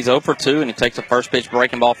stepping in. He's 0 for 2, and he takes a first pitch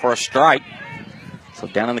breaking ball for a strike. So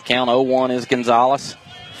down in the count, 0-1 is Gonzalez.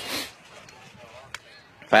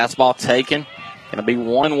 Fastball taken. Going to be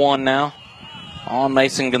 1-1 now on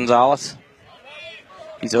Mason Gonzalez.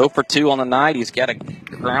 He's 0 for 2 on the night. He's got a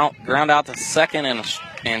ground out to second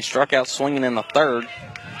and struck out swinging in the third.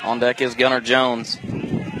 On deck is Gunnar Jones.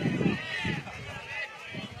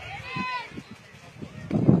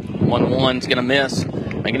 1-1's going to miss,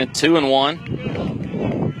 making it 2-1.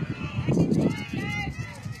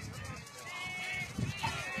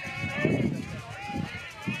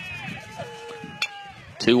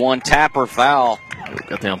 Two-1 Tapper foul.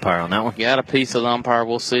 Got the umpire on that one. Got a piece of the umpire.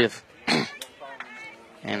 We'll see if.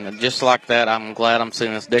 And just like that, I'm glad I'm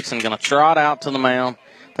seeing this. Dixon going to trot out to the mound.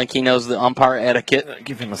 I think he knows the umpire etiquette.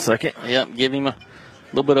 Give him a second. Yep, give him a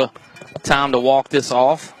little bit of time to walk this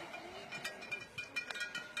off.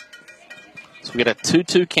 So we get a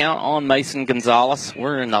 2-2 count on Mason Gonzalez.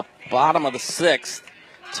 We're in the bottom of the 6th.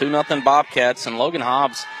 2-0 Bobcats. And Logan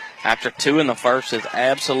Hobbs, after 2 in the first, has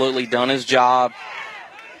absolutely done his job.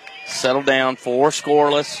 Settled down, 4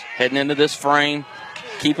 scoreless, heading into this frame.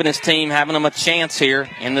 Keeping his team, having them a chance here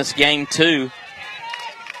in this game 2.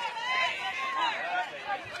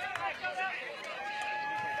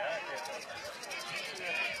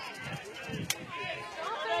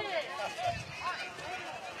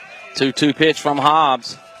 Two-two pitch from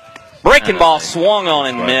Hobbs. Breaking ball swung on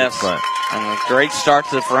and missed. And a great start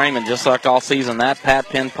to the frame, and just like all season, that Pat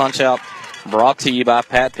Penn punch out brought to you by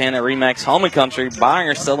Pat Penn at RE/MAX Home and Country. Buying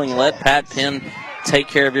or selling, let Pat Penn take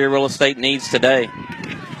care of your real estate needs today.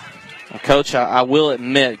 Well, Coach, I will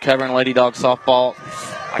admit, covering Lady Dog softball,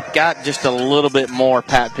 I got just a little bit more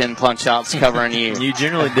Pat Penn punch outs covering you. You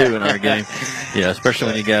generally do in our game. Yeah, especially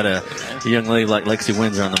when you got a young lady like Lexi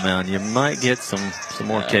Windsor on the mound. You might get some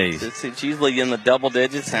more Ks. It's usually in the double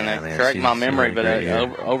digits, and correct my memory, but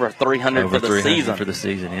over 300 for the season. For the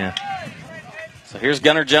season, yeah. So here's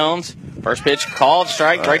Gunnar Jones. First pitch called,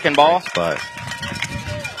 strike, breaking ball. Spot.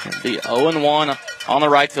 It'll be 0-1 on the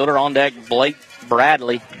right fielder. On deck, Blake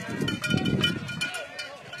Bradley.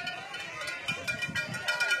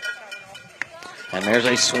 And there's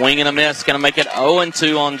a swing and a miss. Going to make it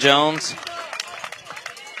 0-2 on Jones.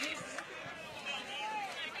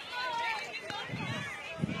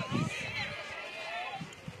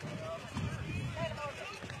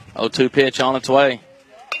 Pitch on its way.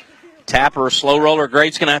 Tapper, slow roller.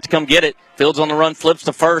 Great's going to have to come get it. Fields on the run, flips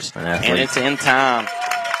to first, and it's in time.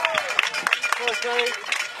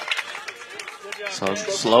 So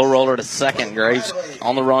slow roller to second. Graves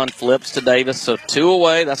on the run, flips to Davis. So 2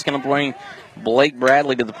 away. That's going to bring Blake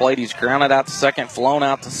Bradley to the plate. He's grounded out to second, flown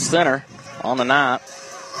out to center on the night.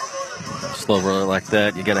 Slow roller like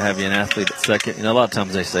that, you got to have an athlete at second. You know, a lot of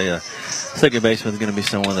times they say a second baseman is going to be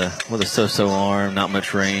someone with a so-so arm, not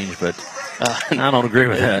much range, but I don't agree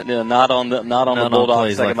with that. Yeah, not on the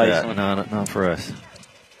Bulldogs second like baseman. Not for us.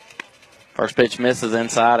 First pitch misses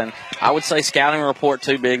inside, and I would say scouting report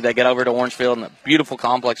too big. They get over to Orangefield, and a beautiful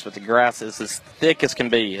complex, but the grass is as thick as can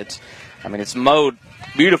be. It's mowed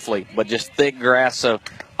beautifully, but just thick grass. So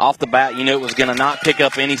off the bat, you knew it was going to not pick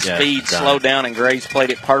up any speed, slow down, and Graves played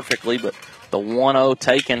it perfectly. But the 1-0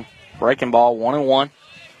 taken, breaking ball, 1-1.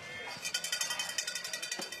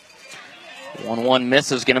 1-1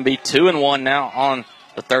 miss is going to be 2-1 now on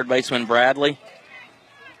the third baseman, Bradley.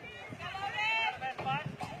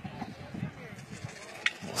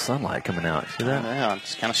 Sunlight coming out. See that? Yeah,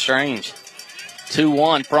 it's kind of strange.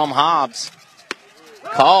 2-1 from Hobbs.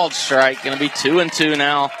 Called strike. Going to be 2-2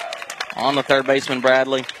 now on the third baseman,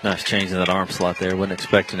 Bradley. Nice change in that arm slot there. Wasn't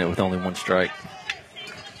expecting it with only 1 strike.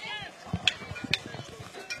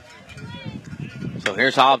 So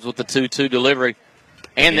here's Hobbs with the 2-2 delivery.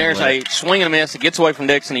 And there's a swing and a miss. It gets away from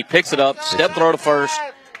Dixon. He picks it up. Step throw to first.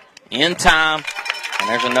 In time. And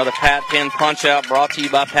there's another Pat Penn punch out brought to you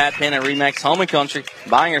by Pat Penn at RE/MAX Home and Country.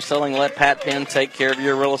 Buying or selling, let Pat Penn take care of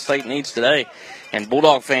your real estate needs today. And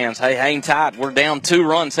Bulldog fans, hey, hang tight. We're down 2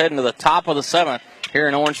 runs heading to the top of the 7th here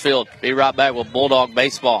in Orangefield. Be right back with Bulldog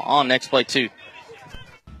Baseball on Next Play 2.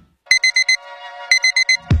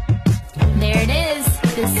 There it is.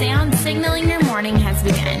 The sound signaling your morning has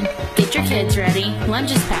begun. Get your kid's ready, lunch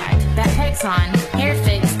is packed, backpack's on, hair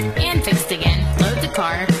fixed, and fixed again. Load the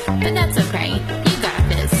car, but that's okay. You got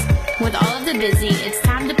this. With all of the busy, it's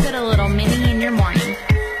time to put a little mini in your morning.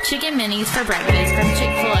 Chicken minis for breakfast from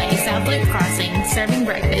Chick-fil-A South Loop Crossing, serving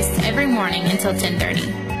breakfast every morning until 10:30.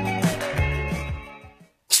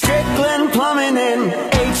 Strickland Plumbing and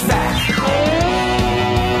HVAC.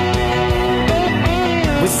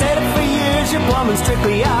 We said it for years, your plumbing's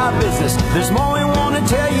strictly our business. There's more we want to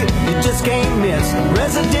tell you, you just can't miss.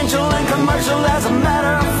 Residential and commercial, as a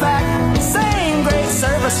matter of fact. Same great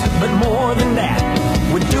service, but more than that.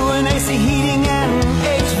 We're doing AC heating and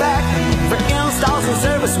HVAC. For installs and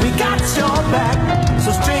service, we got your back.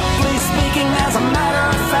 So strictly speaking, as a matter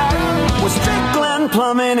of fact, we're Strickland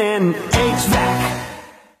Plumbing and HVAC.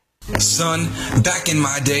 Son, back in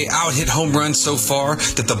my day, I would hit home runs so far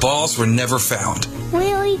that the balls were never found.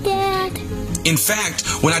 Really, Dad? In fact,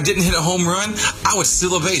 when I didn't hit a home run, I would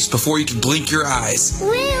steal a base before you could blink your eyes.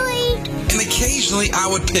 Really? And occasionally I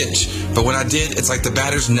would pitch, but when I did, it's like the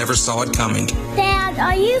batters never saw it coming. Dad,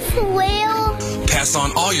 are you for real? Pass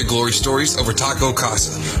on all your glory stories over Taco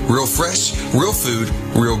Casa. Real fresh, real food,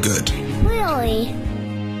 real good. Really?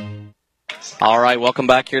 All right, welcome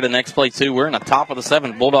back here to next play 2. We're in the top of the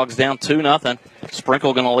 7th. Bulldogs down 2-0.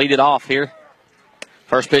 Sprinkle going to lead it off here.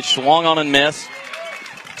 First pitch swung on and missed.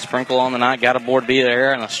 Sprinkle on the night, got aboard via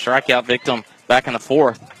air, and a strikeout victim back in the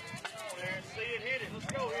 4th.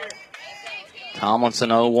 Tomlinson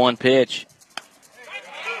 0-1 pitch.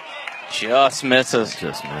 Just misses.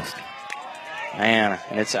 Just missed. Man,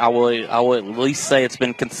 and it's I will at least say it's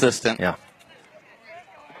been consistent. Yeah.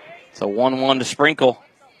 So 1-1 to Sprinkle.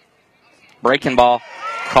 Breaking ball.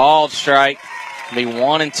 Called strike. Be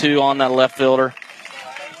 1-2 on that left fielder.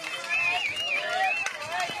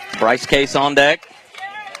 Bryce Case on deck.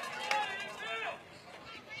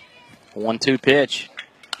 1-2 pitch.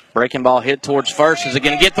 Breaking ball hit towards first. Is it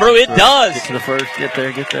going to get through? It does. Get to the first. Get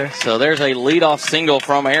there. So there's a leadoff single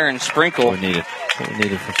from Aaron Sprinkle. We needed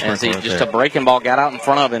for Sprinkle. As he just a breaking ball got out in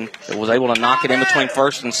front of him. It was able to knock it in between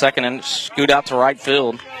first and second and scoot out to right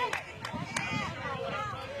field.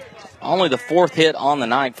 Only the 4th hit on the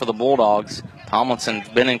night for the Bulldogs. Tomlinson's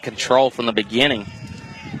been in control from the beginning.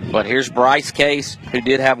 But here's Bryce Case, who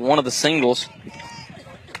did have one of the singles.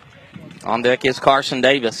 On deck is Carson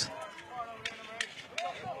Davis.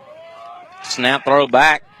 Snap throw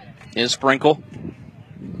back is Sprinkle.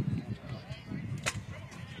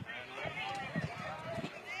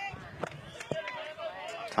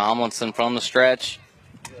 Tomlinson from the stretch.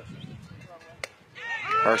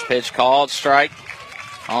 First pitch called, strike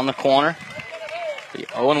on the corner. The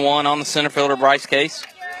 0-1 on the center fielder, Bryce Case.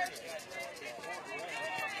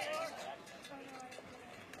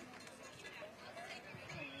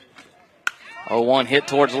 Oh, 0-1 hit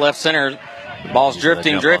towards left center. The ball's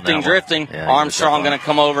drifting. Yeah, Armstrong going to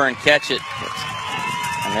come over and catch it.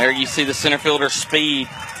 And there you see the center fielder's speed.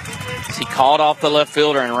 He called off the left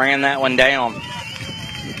fielder and ran that one down.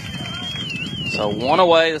 So 1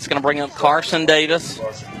 away. That's going to bring up Carson Davis.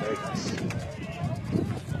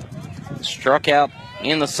 Struck out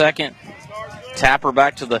in the 2nd. Tapper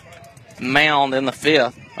back to the mound in the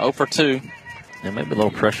 5th. 0 for 2. There may be a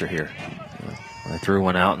little pressure here. I threw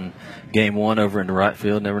one out in game 1 over into right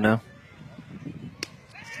field. Never know.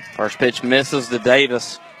 First pitch misses to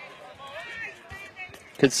Davis.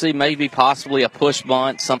 Could see maybe possibly a push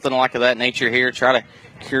bunt, something like that nature here. Try to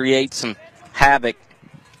create some havoc.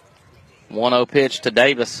 1-0 pitch to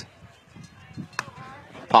Davis.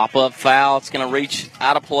 Pop-up foul. It's going to reach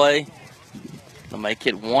out of play. They'll make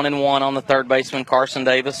it 1-1 on the third baseman, Carson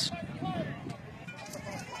Davis.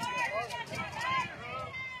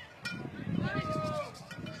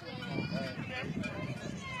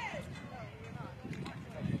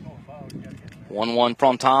 One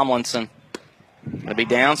from Tomlinson. Going to be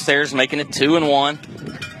downstairs, making it 2-1.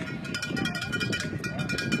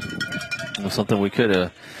 Something we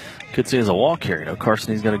could see as a walk here. You know,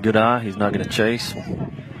 Carson, he's got a good eye. He's not going to chase.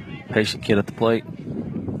 Patient kid at the plate.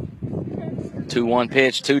 2-1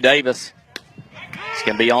 pitch to Davis. It's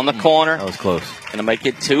going to be on the corner. That was close. Going to make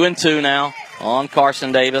it 2-2 now on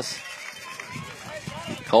Carson Davis.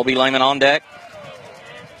 Colby Lehman on deck.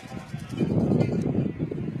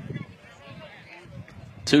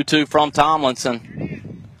 2-2 from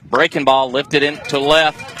Tomlinson. Breaking ball lifted into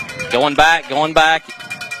left. Going back. Going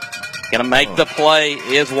to make the play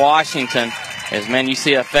is Washington. As, man, you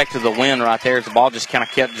see the effect of the wind right there as the ball just kind of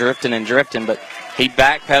kept drifting, but he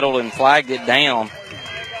backpedaled and flagged it down.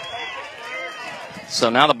 So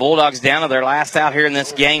now the Bulldogs down to their last out here in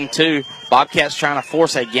this game 2. Bobcats trying to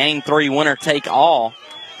force a game 3 winner take all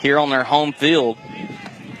here on their home field.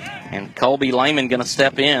 And Colby Lehman going to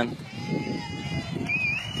step in.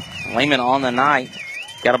 Lehman on the night.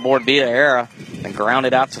 Got aboard via error and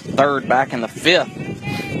grounded out to third back in the 5th.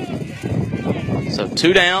 So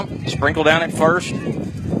 2 down, Sprinkle down at first.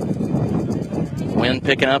 Wind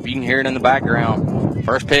picking up, you can hear it in the background.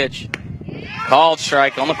 First pitch, called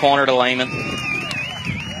strike on the corner to Lehman.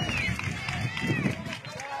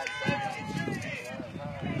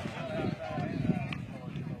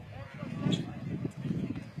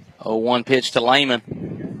 0-1 pitch to Lehman.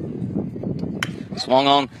 Swung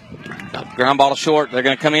on, ground ball to short. They're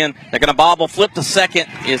going to come in. They're going to bobble. Flip to second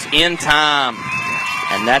is in time.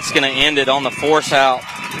 And that's going to end it on the force out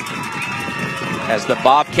as the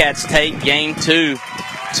Bobcats take game 2,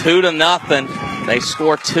 2-0. They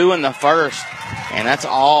score 2 in the first. And that's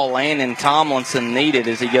all Landon Tomlinson needed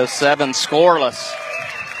as he goes 7 scoreless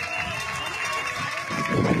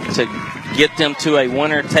to get them to a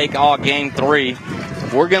winner-take-all game 3.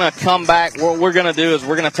 We're going to come back. What we're going to do is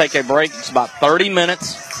we're going to take a break. It's about 30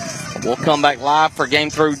 minutes. We'll come back live for game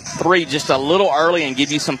 3 just a little early and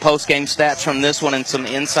give you some post-game stats from this one and some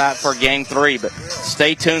insight for game 3. But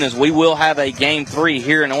stay tuned as we will have a game 3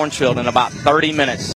 here in Orangeville in about 30 minutes.